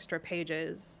those extra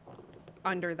pages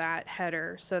under that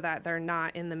header so that they're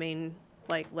not in the main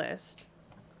like list.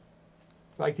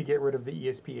 Like to get rid of the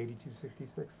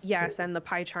ESP8266. Yes, and the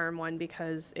PyCharm one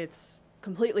because it's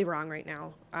completely wrong right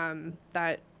now.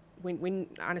 That we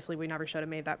honestly we never should have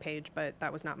made that page, but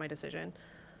that was not my decision.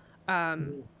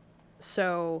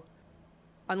 So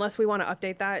unless we want to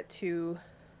update that to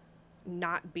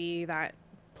not be that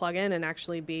plugin and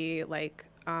actually be like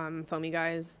Foamy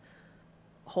Guy's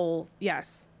whole,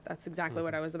 yes, that's exactly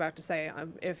what I was about to say.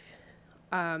 If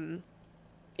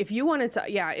you wanted to,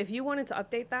 yeah, if you wanted to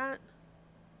update that,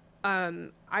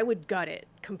 I would gut it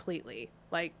completely.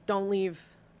 Like, don't leave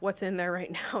what's in there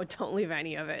right now. Don't leave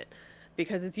any of it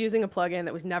because it's using a plugin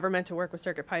that was never meant to work with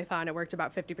CircuitPython. It worked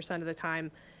about 50% of the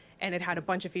time, and it had a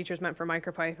bunch of features meant for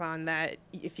MicroPython that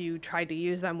if you tried to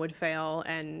use them would fail.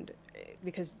 And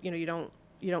because you know you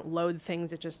don't load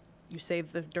things, it just you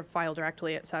save the file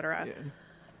directly, etc.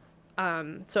 Yeah.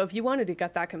 So if you wanted to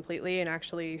gut that completely and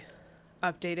actually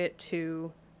update it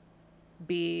to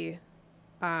be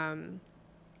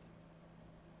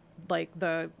like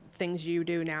the things you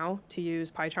do now to use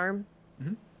PyCharm,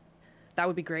 that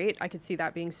would be great. I could see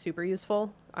that being super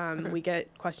useful. Okay. We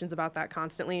get questions about that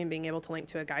constantly, and being able to link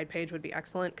to a guide page would be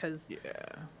excellent because Yeah.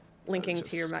 linking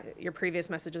to your previous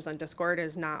messages on Discord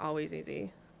is not always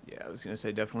easy. Yeah, I was gonna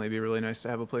say definitely be really nice to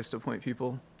have a place to point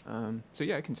people. So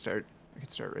yeah, I can start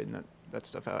writing that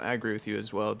stuff out. I agree with you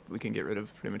as well. We can get rid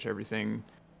of pretty much everything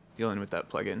dealing with that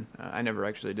plugin. I never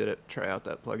actually did try out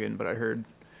that plugin, but I heard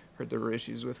there were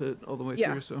issues with it all the way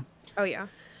through. So. Oh yeah.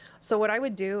 So what I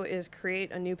would do is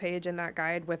create a new page in that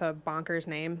guide with a bonkers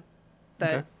name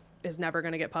that is never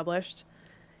going to get published,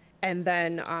 and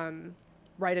then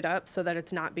write it up so that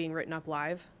it's not being written up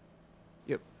live.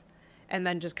 Yep. And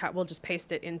then we'll just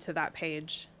paste it into that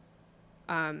page,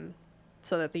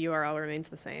 so that the URL remains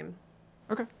the same.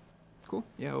 Okay. Cool.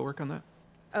 Yeah, we'll work on that.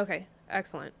 Okay.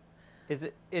 Excellent. Is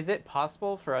it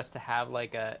possible for us to have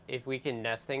like if we can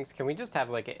nest things, can we just have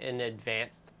like an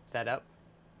advanced setup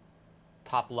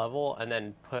top level and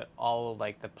then put all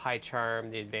like the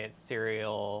PyCharm, the advanced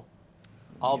serial,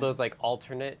 all those like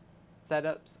alternate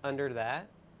setups under that?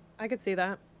 I could see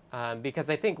that. Because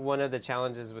I think one of the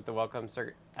challenges with the welcome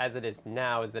circuit as it is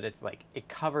now is that it's like it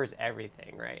covers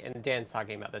everything, right? And Dan's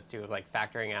talking about this too, of like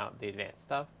factoring out the advanced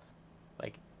stuff.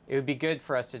 Like it would be good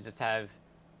for us to just have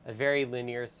a very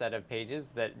linear set of pages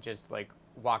that just like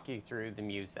walk you through the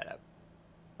Muse setup,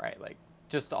 right? Like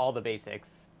just all the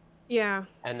basics. Yeah.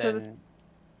 And so then,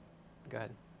 go ahead.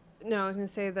 No, I was gonna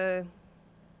say the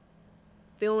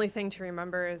only thing to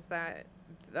remember is that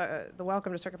the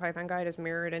Welcome to CircuitPython guide is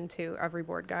mirrored into every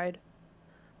board guide.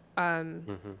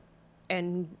 And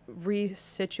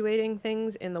resituating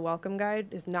things in the welcome guide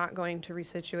is not going to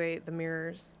resituate the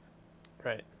mirrors.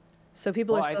 Right. So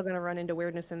people are still going to run into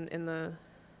weirdness in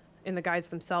the guides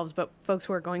themselves, but folks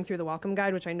who are going through the welcome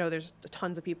guide, which I know there's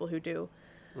tons of people who do,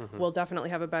 will definitely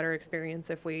have a better experience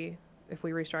if we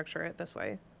restructure it this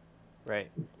way.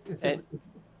 Right. So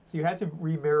you had to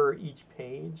remirror each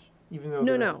page, even though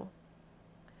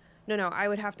No, I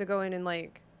would have to go in and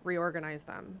like reorganize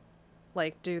them,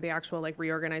 like do the actual like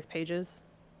reorganized pages.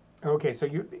 Okay, so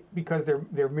because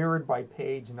they're mirrored by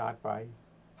page, not by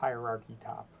hierarchy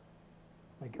top.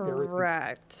 Like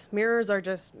Correct. Mirrors are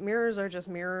just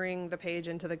mirroring the page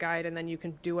into the guide, and then you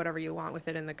can do whatever you want with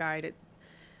it in the guide. It,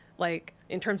 like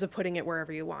in terms of putting it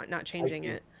wherever you want, not changing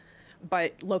it.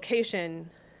 But location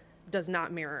does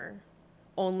not mirror.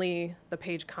 Only the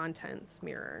page contents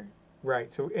mirror.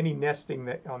 Right. So any nesting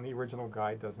that on the original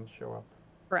guide doesn't show up.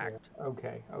 Correct. Yeah.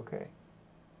 Okay.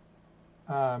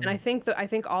 And I think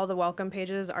all the welcome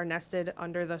pages are nested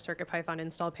under the CircuitPython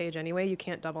install page anyway. You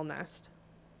can't double nest.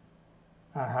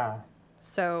 Uh-huh.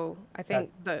 So I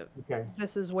think Okay.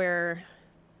 this is where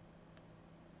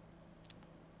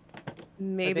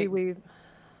maybe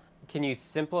Can you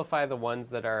simplify the ones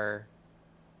that are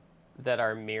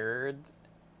mirrored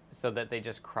so that they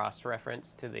just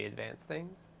cross-reference to the advanced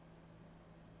things?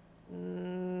 You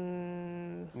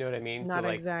know what I mean? Not so,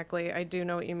 like, exactly. I do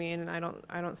know what you mean, and I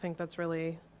don't think that's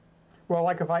really. Well,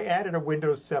 like if I added a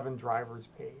Windows 7 drivers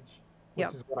page, which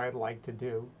Yep. is what I'd like to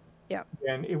do, Yep.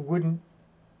 then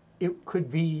it could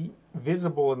be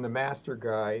visible in the master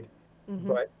guide,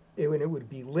 but it would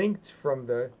be linked from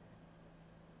the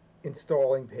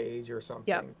installing page or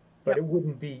something. But Yep.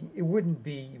 it wouldn't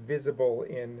be visible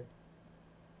in,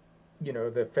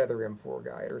 the Feather M4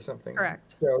 guide or something.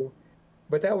 Correct. So,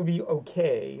 but that would be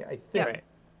okay, I think. Yeah. Right.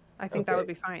 I think that would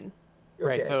be fine.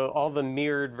 Right, Okay. so all the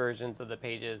mirrored versions of the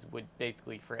pages would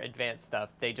basically, for advanced stuff,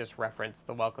 they just reference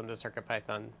the Welcome to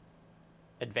CircuitPython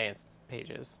advanced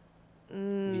pages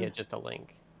via just a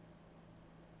link.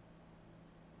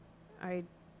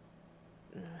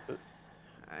 So,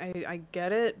 I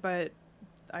get it, but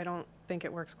I don't think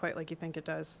it works quite like you think it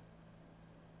does.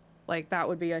 Like, that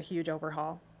would be a huge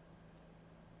overhaul.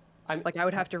 I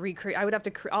would have to recreate.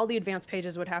 All the advanced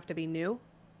pages would have to be new.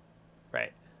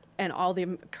 Right. And all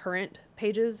the current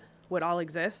pages would all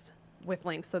exist with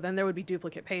links. So then there would be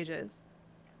duplicate pages.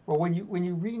 Well, when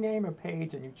you rename a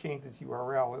page and you change its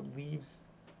URL, it leaves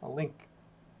a link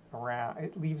around.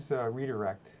 It leaves a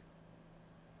redirect.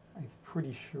 I'm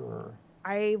pretty sure.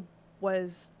 I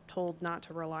was told not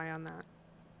to rely on that.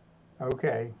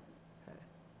 Okay.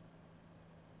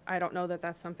 I don't know that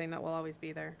that's something that will always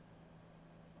be there.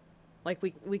 Like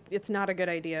it's not a good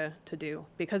idea to do,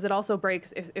 because it also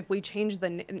breaks if we change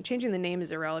changing the name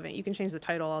is irrelevant. You can change the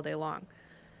title all day long.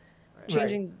 Right.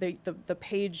 Changing the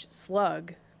page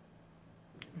slug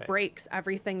breaks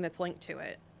everything that's linked to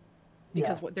it,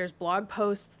 because there's blog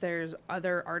posts, there's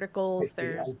other articles,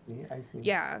 I see.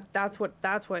 Yeah, that's what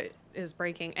is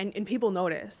breaking, and people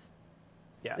notice.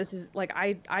 Yeah, this is like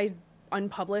I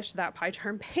unpublished that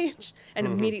PyCharm page, and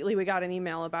immediately we got an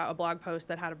email about a blog post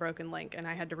that had a broken link, and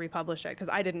I had to republish it because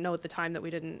I didn't know at the time that we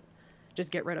didn't just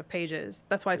get rid of pages.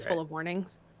 That's why it's full of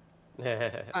warnings.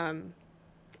 Yeah,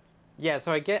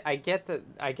 so I get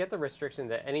the restriction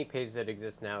that any page that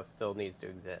exists now still needs to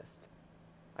exist.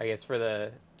 I guess for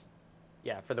the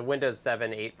Windows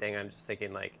 7, 8 thing, I'm just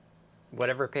thinking, like,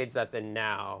 whatever page that's in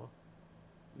now,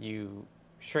 you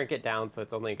shrink it down so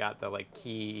it's only got the, like,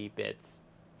 key bits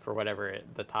for whatever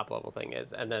the top level thing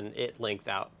is, and then it links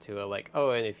out to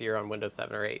and if you're on Windows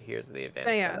 7 or 8, here's the advanced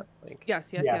setup link.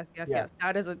 Yes.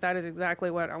 That is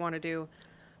exactly what I want to do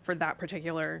for that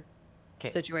particular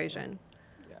situation.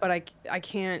 Yeah. But I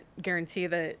can't guarantee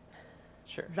that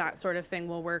that sort of thing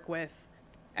will work with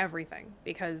everything,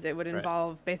 because it would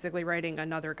involve basically writing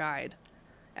another guide,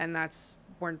 and that's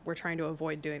we're trying to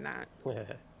avoid doing that.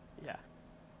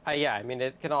 I mean,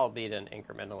 it can all be done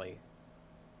incrementally.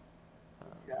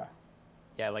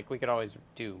 Like, we could always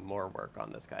do more work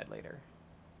on this guide later.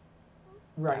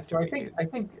 Right. So I think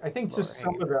just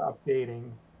some of the updating.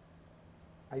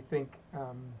 I think.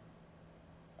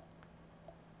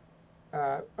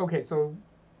 Okay. So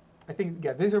I think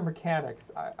these are mechanics.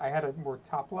 I had a more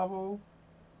top level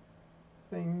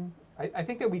thing. I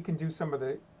think that we can do some of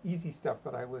the easy stuff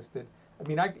that I listed. I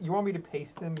mean, you want me to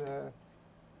paste in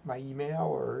my email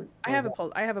or I have it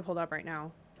pulled up right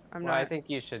now. I think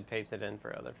you should paste it in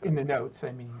for other folks. In the notes,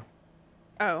 I mean.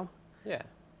 Oh. Yeah.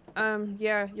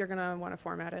 Yeah, you're gonna want to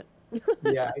format it.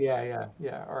 Yeah.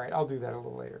 All right, I'll do that a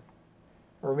little later,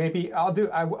 or maybe I'll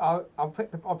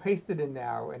paste it in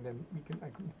now, and then I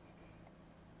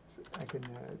can.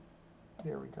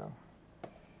 There we go.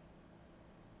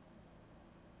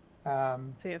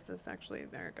 See if this actually,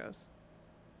 there it goes.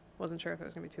 Wasn't sure if it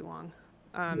was gonna be too long.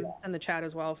 And the chat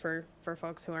as well for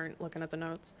folks who aren't looking at the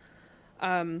notes.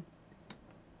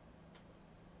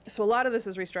 So a lot of this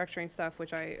is restructuring stuff,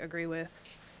 which I agree with.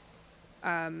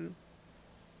 The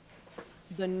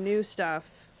new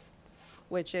stuff,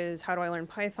 which is how do I learn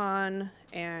Python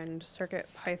and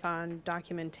CircuitPython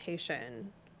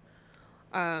documentation.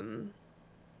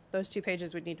 Those two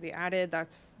pages would need to be added.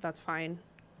 That's fine.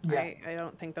 Yeah. I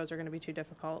don't think those are going to be too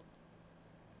difficult.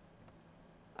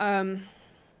 And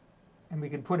we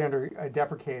can put under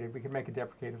we can make a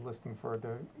deprecated listing for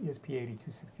the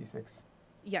ESP8266.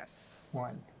 Yes.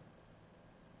 One.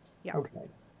 Yeah. Okay.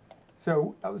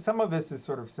 So some of this is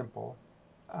sort of simple.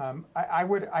 I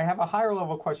have a higher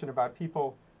level question about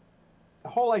people. The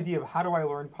whole idea of how do I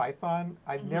learn Python,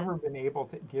 I've never been able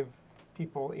to give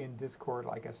people in Discord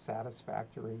like a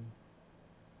satisfactory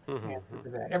Mhm, answer to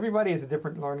that. Everybody has a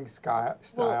different learning style.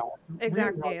 Well, Really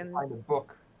exactly, hard to and find a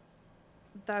book.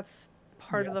 that's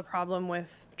part of Yeah. the problem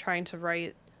with trying to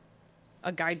write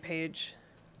a guide page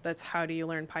that's how do you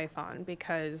learn Python,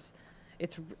 because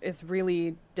it's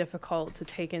really difficult to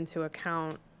take into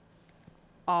account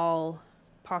all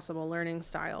possible learning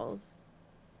styles,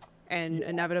 and Yeah.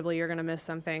 inevitably you're going to miss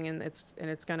something, and it's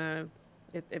going to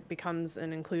it becomes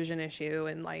an inclusion issue,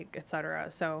 and like etc.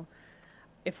 So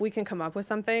if we can come up with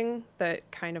something that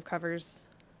kind of covers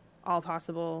all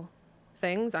possible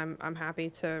things, I'm happy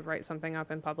to write something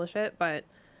up and publish it, but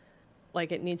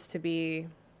like it needs to be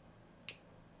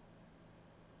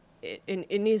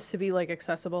it needs to be like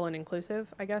accessible and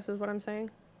inclusive, I guess is what I'm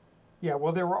saying. Yeah,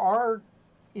 well, there are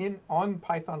on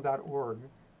python.org,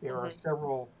 there are Mhm.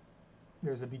 several.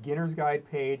 There's a beginner's guide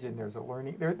page, and there's a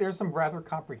learning. There's some rather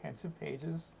comprehensive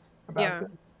pages about Yeah.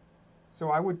 this. So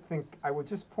I would think I would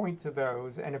just point to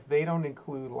those, and if they don't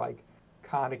include like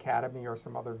Khan Academy or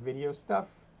some other video stuff,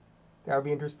 that would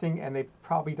be interesting. And they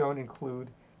probably don't include.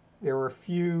 There were a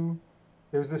few.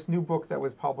 There's this new book that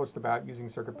was published about using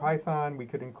CircuitPython. We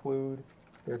could include.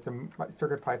 There's some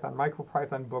CircuitPython,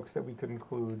 MicroPython books that we could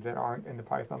include that aren't in the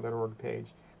Python.org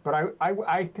page. But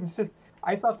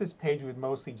I thought this page would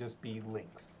mostly just be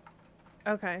links,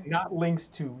 Okay. not links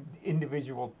to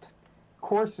individual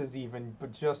courses even,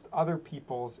 but just other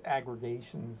people's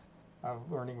aggregations of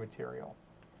learning material.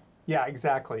 Yeah,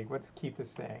 exactly. What Keith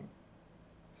is saying.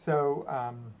 So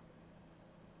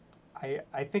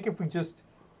I think if we just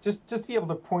be able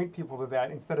to point people to that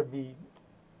instead of me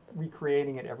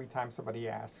recreating it every time somebody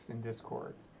asks in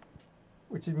Discord,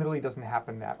 which admittedly doesn't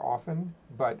happen that often,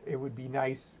 but it would be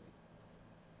nice.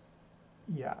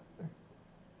 Yeah.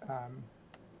 Um,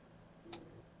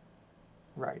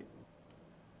 right.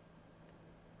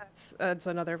 That's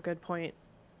another good point.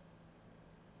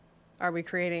 Are we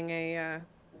creating a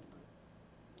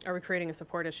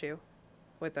support issue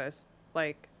with this?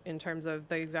 Like in terms of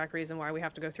the exact reason why we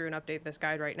have to go through and update this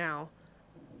guide right now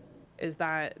is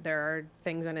that there are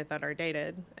things in it that are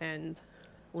dated, and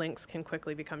links can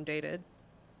quickly become dated.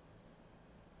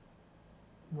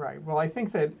 Right. Well, I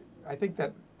think that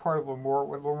part of what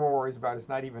we're more worries about is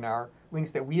not even our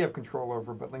links that we have control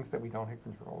over, but links that we don't have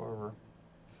control over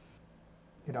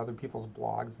in other people's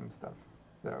blogs and stuff.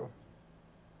 So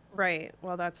Right.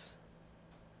 Well,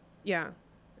 yeah.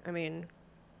 I mean,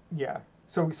 yeah.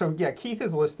 So yeah, Keith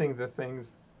is listing the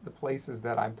places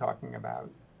that I'm talking about.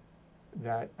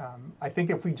 That I think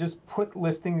if we just put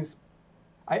listings,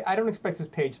 I don't expect this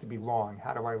page to be long.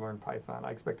 How do I learn Python?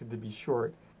 I expect it to be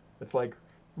short. It's like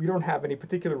we don't have any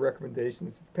particular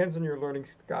recommendations. It depends on your learning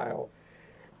style.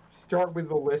 Start with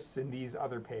the lists in these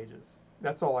other pages.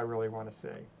 That's all I really want to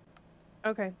say.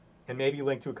 okay. And maybe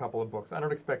link to a couple of books. I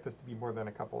don't expect this to be more than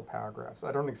a couple of paragraphs.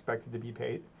 I don't expect it to be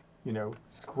paid,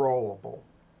 scrollable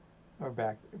or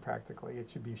back practically. It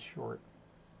should be short.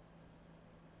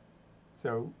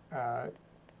 So,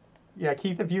 yeah,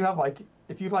 Keith, if you'd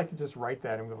like to just write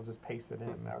that and we'll just paste it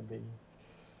in,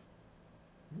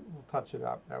 we'll touch it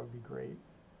up. That would be great.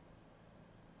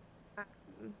 Um,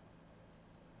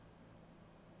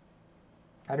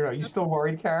 I don't know. You still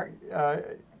worried,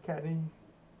 Kathy?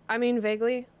 I mean,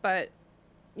 vaguely, but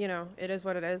it is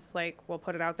what it is. Like, we'll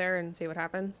put it out there and see what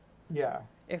happens. Yeah,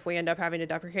 If we end up having to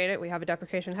deprecate it, we have a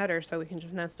deprecation header, so we can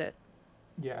just nest it.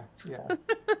 yeah.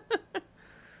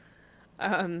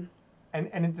 Um, And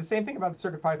it's the same thing about the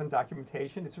CircuitPython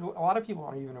documentation. A lot of people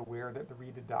aren't even aware that the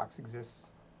read the docs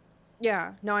exists.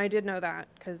 yeah, no, I did know that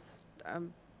because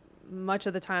much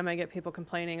of the time I get people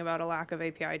complaining about a lack of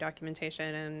API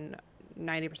documentation, and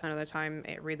 90% of the time,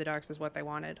 read the docs is what they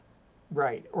wanted.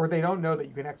 Right. Or they don't know that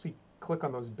you can actually click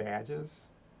on those badges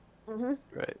Mm-hmm.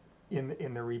 Right.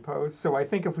 in the repos. So I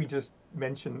think if we just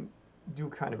do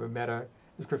kind of a meta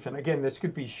description, again, this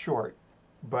could be short,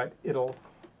 but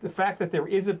the fact that there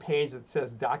is a page that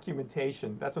says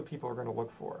documentation, that's what people are going to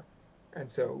look for.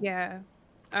 And so, Yeah.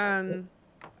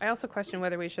 I also question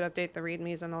whether we should update the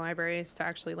READMEs in the libraries to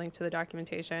actually link to the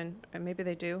documentation, and maybe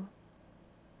they do.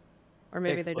 Or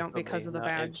maybe they don't because of the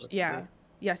Explicitly, not badge. Yeah.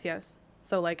 implicitly. Yes.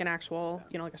 So like an actual,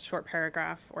 like a short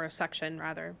paragraph or a section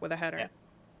rather with a header.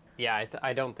 Yeah,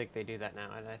 I don't think they do that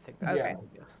now, and I think that's Okay.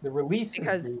 yeah, the releases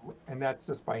Because do, and that's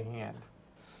just by hand.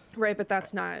 right, but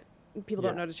that's not people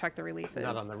don't Yeah. know to check the releases.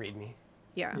 not on the README.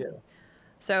 Yeah. Yeah.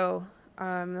 So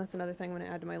that's another thing I'm going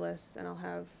to add to my list, and I'll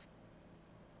have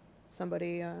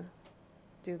somebody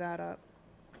do that up.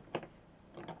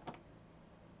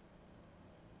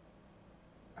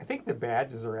 I think the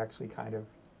badges are actually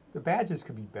the badges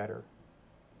could be better.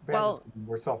 Badges Well,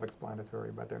 were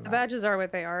self-explanatory, but they're the not. badges are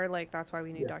what they are. Like, that's why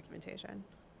we need Yeah. documentation.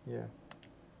 Yeah.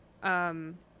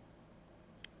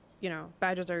 You know,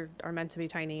 badges are meant to be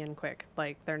tiny and quick.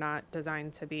 Like, they're not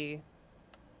designed to be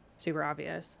super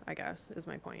obvious, I guess, is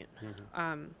my point.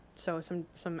 So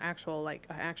some actual, like,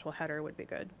 an actual header would be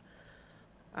good.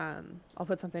 I'll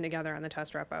put something together on the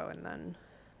test repo and then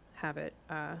have it,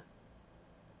 have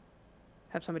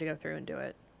somebody go through and do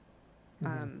it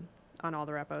on all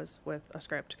the repos with a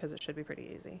script, because it should be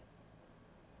pretty easy.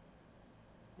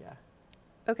 Yeah.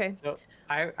 Okay. So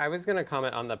I was gonna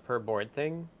comment on the per board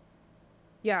thing.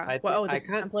 Yeah. Well, the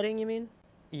templating, you mean?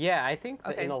 Yeah, I think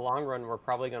that Okay. in the long run, we're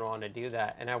probably going to want to do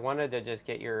that. And I wanted to just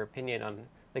get your opinion on,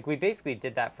 like, we basically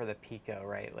did that for the Pico,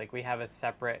 right? Like, we have a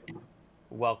separate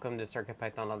welcome to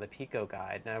CircuitPython on the Pico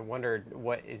guide. And I wondered,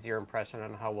 what is your impression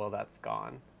on how well that's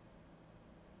gone?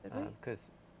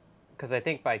 Because I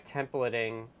think by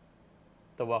templating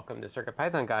the welcome to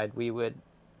CircuitPython guide, we would,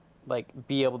 like,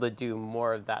 be able to do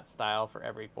more of that style for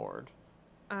every board.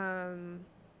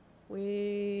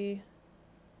 We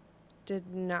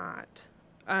did not.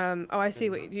 Oh, I see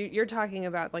what you're talking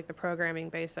about, like the programming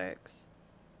basics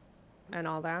and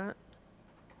all that.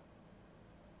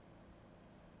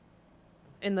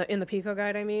 In the Pico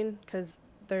guide, I mean, because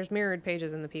there's mirrored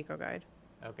pages in the Pico guide.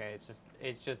 Okay,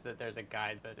 it's just that there's a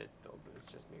guide, but it's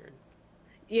just mirrored.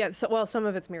 Yeah, so well, some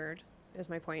of it's mirrored, is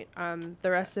my point.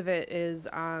 The rest of it is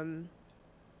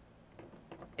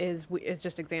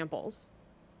just examples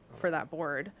for that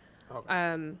board.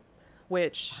 Okay.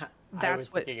 Which I was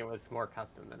thinking it was more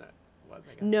custom than it was,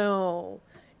 I guess. No.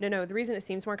 The reason it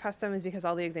seems more custom is because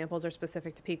all the examples are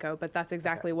specific to Pico, but that's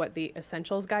exactly what the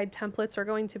Essentials Guide templates are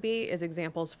going to be, is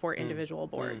examples for individual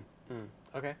boards.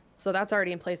 Okay. So that's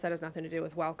already in place. That has nothing to do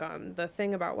with Welcome. The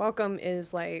thing about Welcome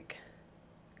is, like,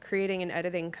 creating and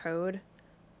editing code.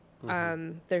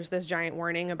 There's this giant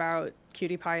warning about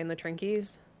Cutie Pie and the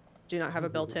Trinkies. Do not have a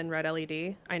built-in red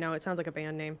LED. I know, it sounds like a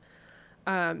band name.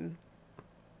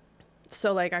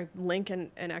 So, like, I link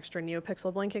an extra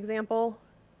NeoPixel Blink example,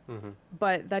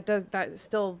 but that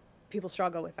still, people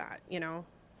struggle with that, you know?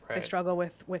 Right. They struggle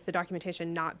with the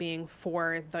documentation not being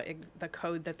for the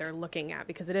code that they're looking at,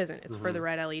 because it isn't. It's for the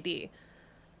red LED.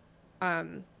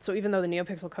 So even though the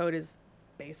NeoPixel code is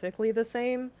basically the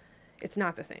same, it's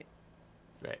not the same.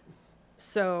 Right.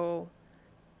 So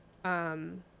that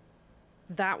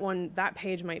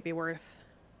page might be worth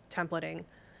templating,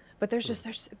 but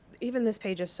there's even this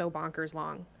page is so bonkers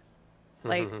long.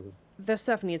 Like, this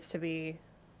stuff needs to be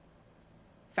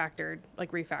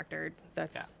refactored.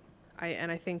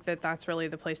 I think that's really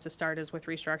the place to start, is with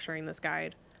restructuring this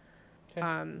guide.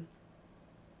 Okay.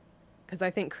 Because I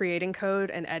think creating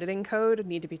code and editing code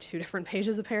need to be two different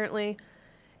pages, apparently.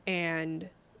 And,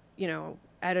 you know,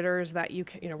 editors that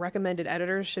recommended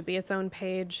editors should be its own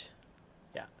page.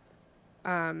 Yeah.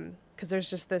 Because there's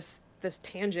just this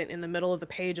tangent in the middle of the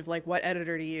page of, like, what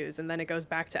editor to use, and then it goes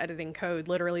back to editing code.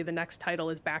 Literally, the next title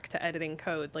is back to editing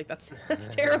code. Like, that's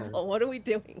terrible. What are we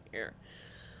doing here?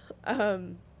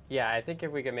 Yeah, I think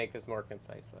if we could make this more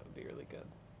concise, that would be really good.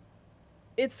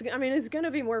 It's going to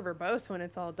be more verbose when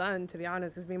it's all done, to be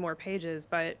honest. It's going to be more pages,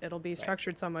 but it'll be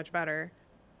structured so much better.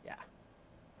 Yeah.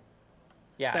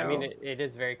 Yeah, so, I mean, it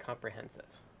is very comprehensive.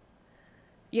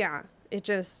 Yeah,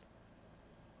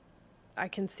 I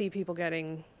can see people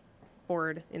getting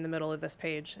bored in the middle of this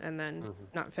page and then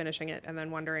not finishing it, and then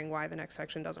wondering why the next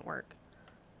section doesn't work.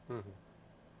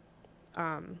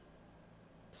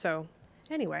 So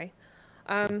anyway,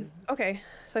 okay,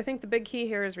 so I think the big key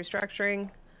here is restructuring,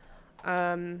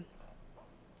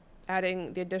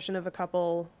 adding the addition of a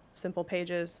couple simple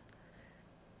pages,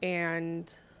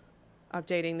 and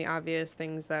updating the obvious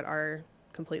things that are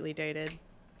completely dated.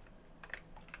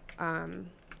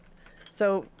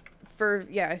 So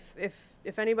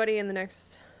if anybody in the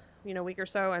next week or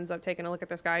so ends up taking a look at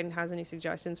this guide and has any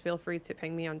suggestions, feel free to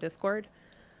ping me on Discord.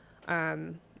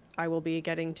 I will be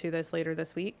getting to this later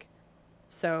this week,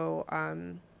 so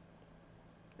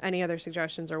any other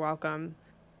suggestions are welcome.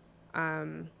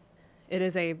 It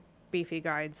is a beefy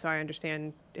guide, so I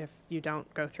understand if you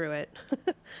don't go through it.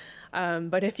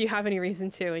 But if you have any reason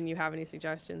to and you have any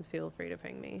suggestions, feel free to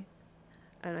ping me.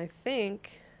 And I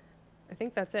think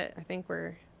that's it. I think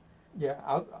we're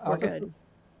good.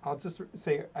 I'll just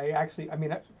say,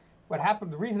 what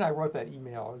happened, the reason I wrote that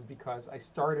email is because I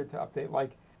started to update,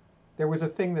 like, there was a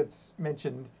thing that's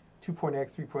mentioned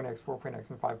 2.x, 3.x, 4.x,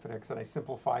 and 5.x, and I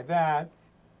simplified that.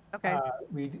 Okay.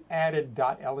 We added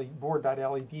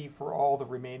board.led for all the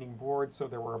remaining boards, so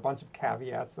there were a bunch of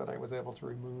caveats that I was able to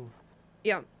remove.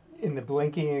 Yeah. In the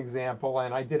blinking example,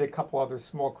 and I did a couple other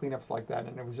small cleanups like that,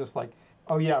 and it was just like,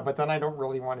 Oh yeah, but then I don't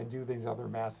really want to do these other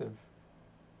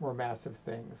more massive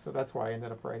things. So that's why I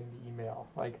ended up writing the email.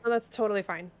 Like, Well, that's totally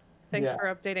fine. Thanks yeah,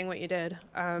 for updating what you did.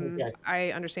 okay,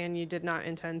 I understand you did not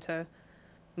intend to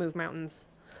move mountains,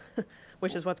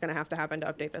 which is what's going to happen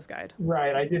to update this guide.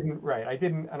 right. I didn't,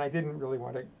 and I didn't really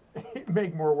want to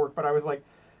make more work. But I was like,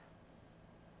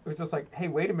 it was just like, hey,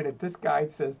 wait a minute, this guide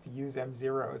says to use M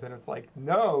zeros, and it's like,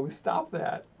 no, stop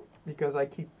that, because I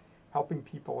keep helping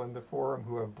people in the forum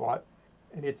who have bought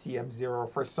an ITSY M0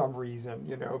 for some reason,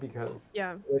 because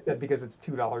Yeah. they said because it's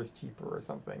 $2 cheaper or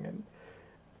something, and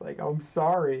it's like, I'm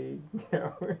sorry,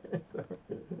 So,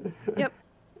 Yep.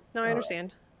 No, I all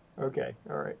understand. right. Okay,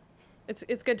 all right.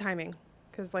 It's good timing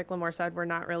because, like Lamore said, we're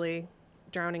not really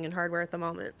drowning in hardware at the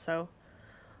moment, so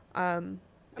I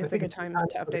it's a think good it's time time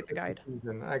to for the update the guide. Christmas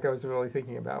season. Like I was really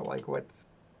thinking about like what's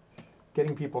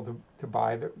getting people to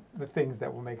buy the things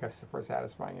that will make us for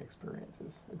satisfying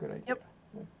experiences. A good idea. Yep.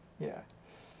 Yeah.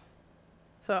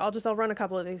 So I'll run a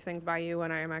couple of these things by you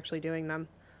when I am actually doing them.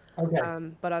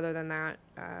 Okay. But other than that,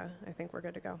 I think we're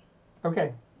good to go.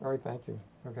 Okay. All right. Thank you.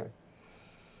 Okay.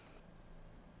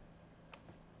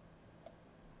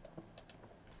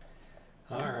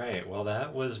 All right. Well,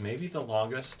 that was maybe the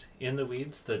longest in the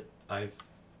weeds that I've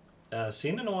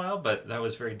seen in a while, but that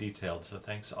was very detailed. So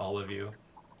thanks all of you.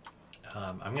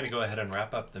 I'm going to go ahead and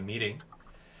wrap up the meeting.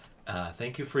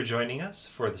 Thank you for joining us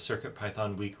for the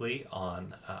CircuitPython Weekly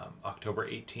on October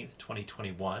 18th,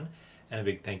 2021, and a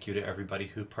big thank you to everybody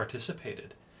who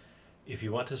participated. If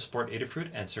you want to support Adafruit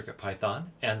and CircuitPython,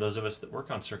 and those of us that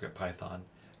work on CircuitPython,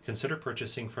 consider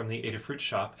purchasing from the Adafruit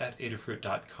shop at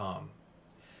adafruit.com.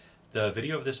 The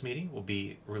video of this meeting will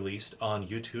be released on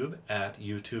YouTube at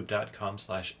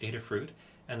youtube.com/Adafruit,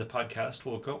 and the podcast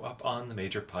will go up on the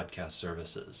major podcast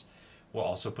services. We'll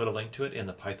also put a link to it in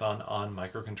the Python on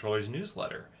Microcontrollers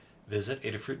newsletter. Visit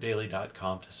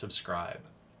adafruitdaily.com to subscribe.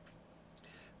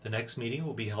 The next meeting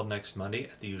will be held next Monday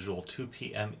at the usual 2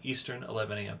 p.m. Eastern,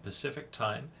 11 a.m. Pacific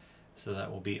time, so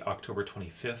that will be October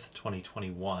 25th,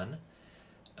 2021.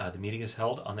 The meeting is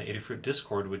held on the Adafruit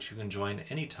Discord, which you can join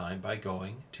anytime by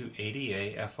going to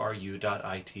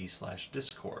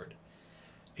adafru.it/discord.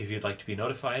 If you'd like to be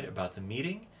notified about the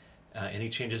meeting, any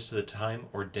changes to the time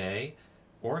or day,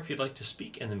 or if you'd like to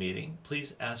speak in the meeting,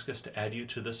 please ask us to add you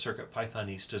to the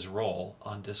CircuitPythonistas role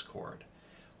on Discord.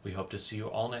 We hope to see you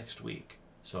all next week.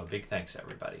 So a big thanks,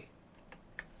 everybody.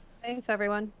 Thanks,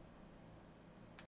 everyone.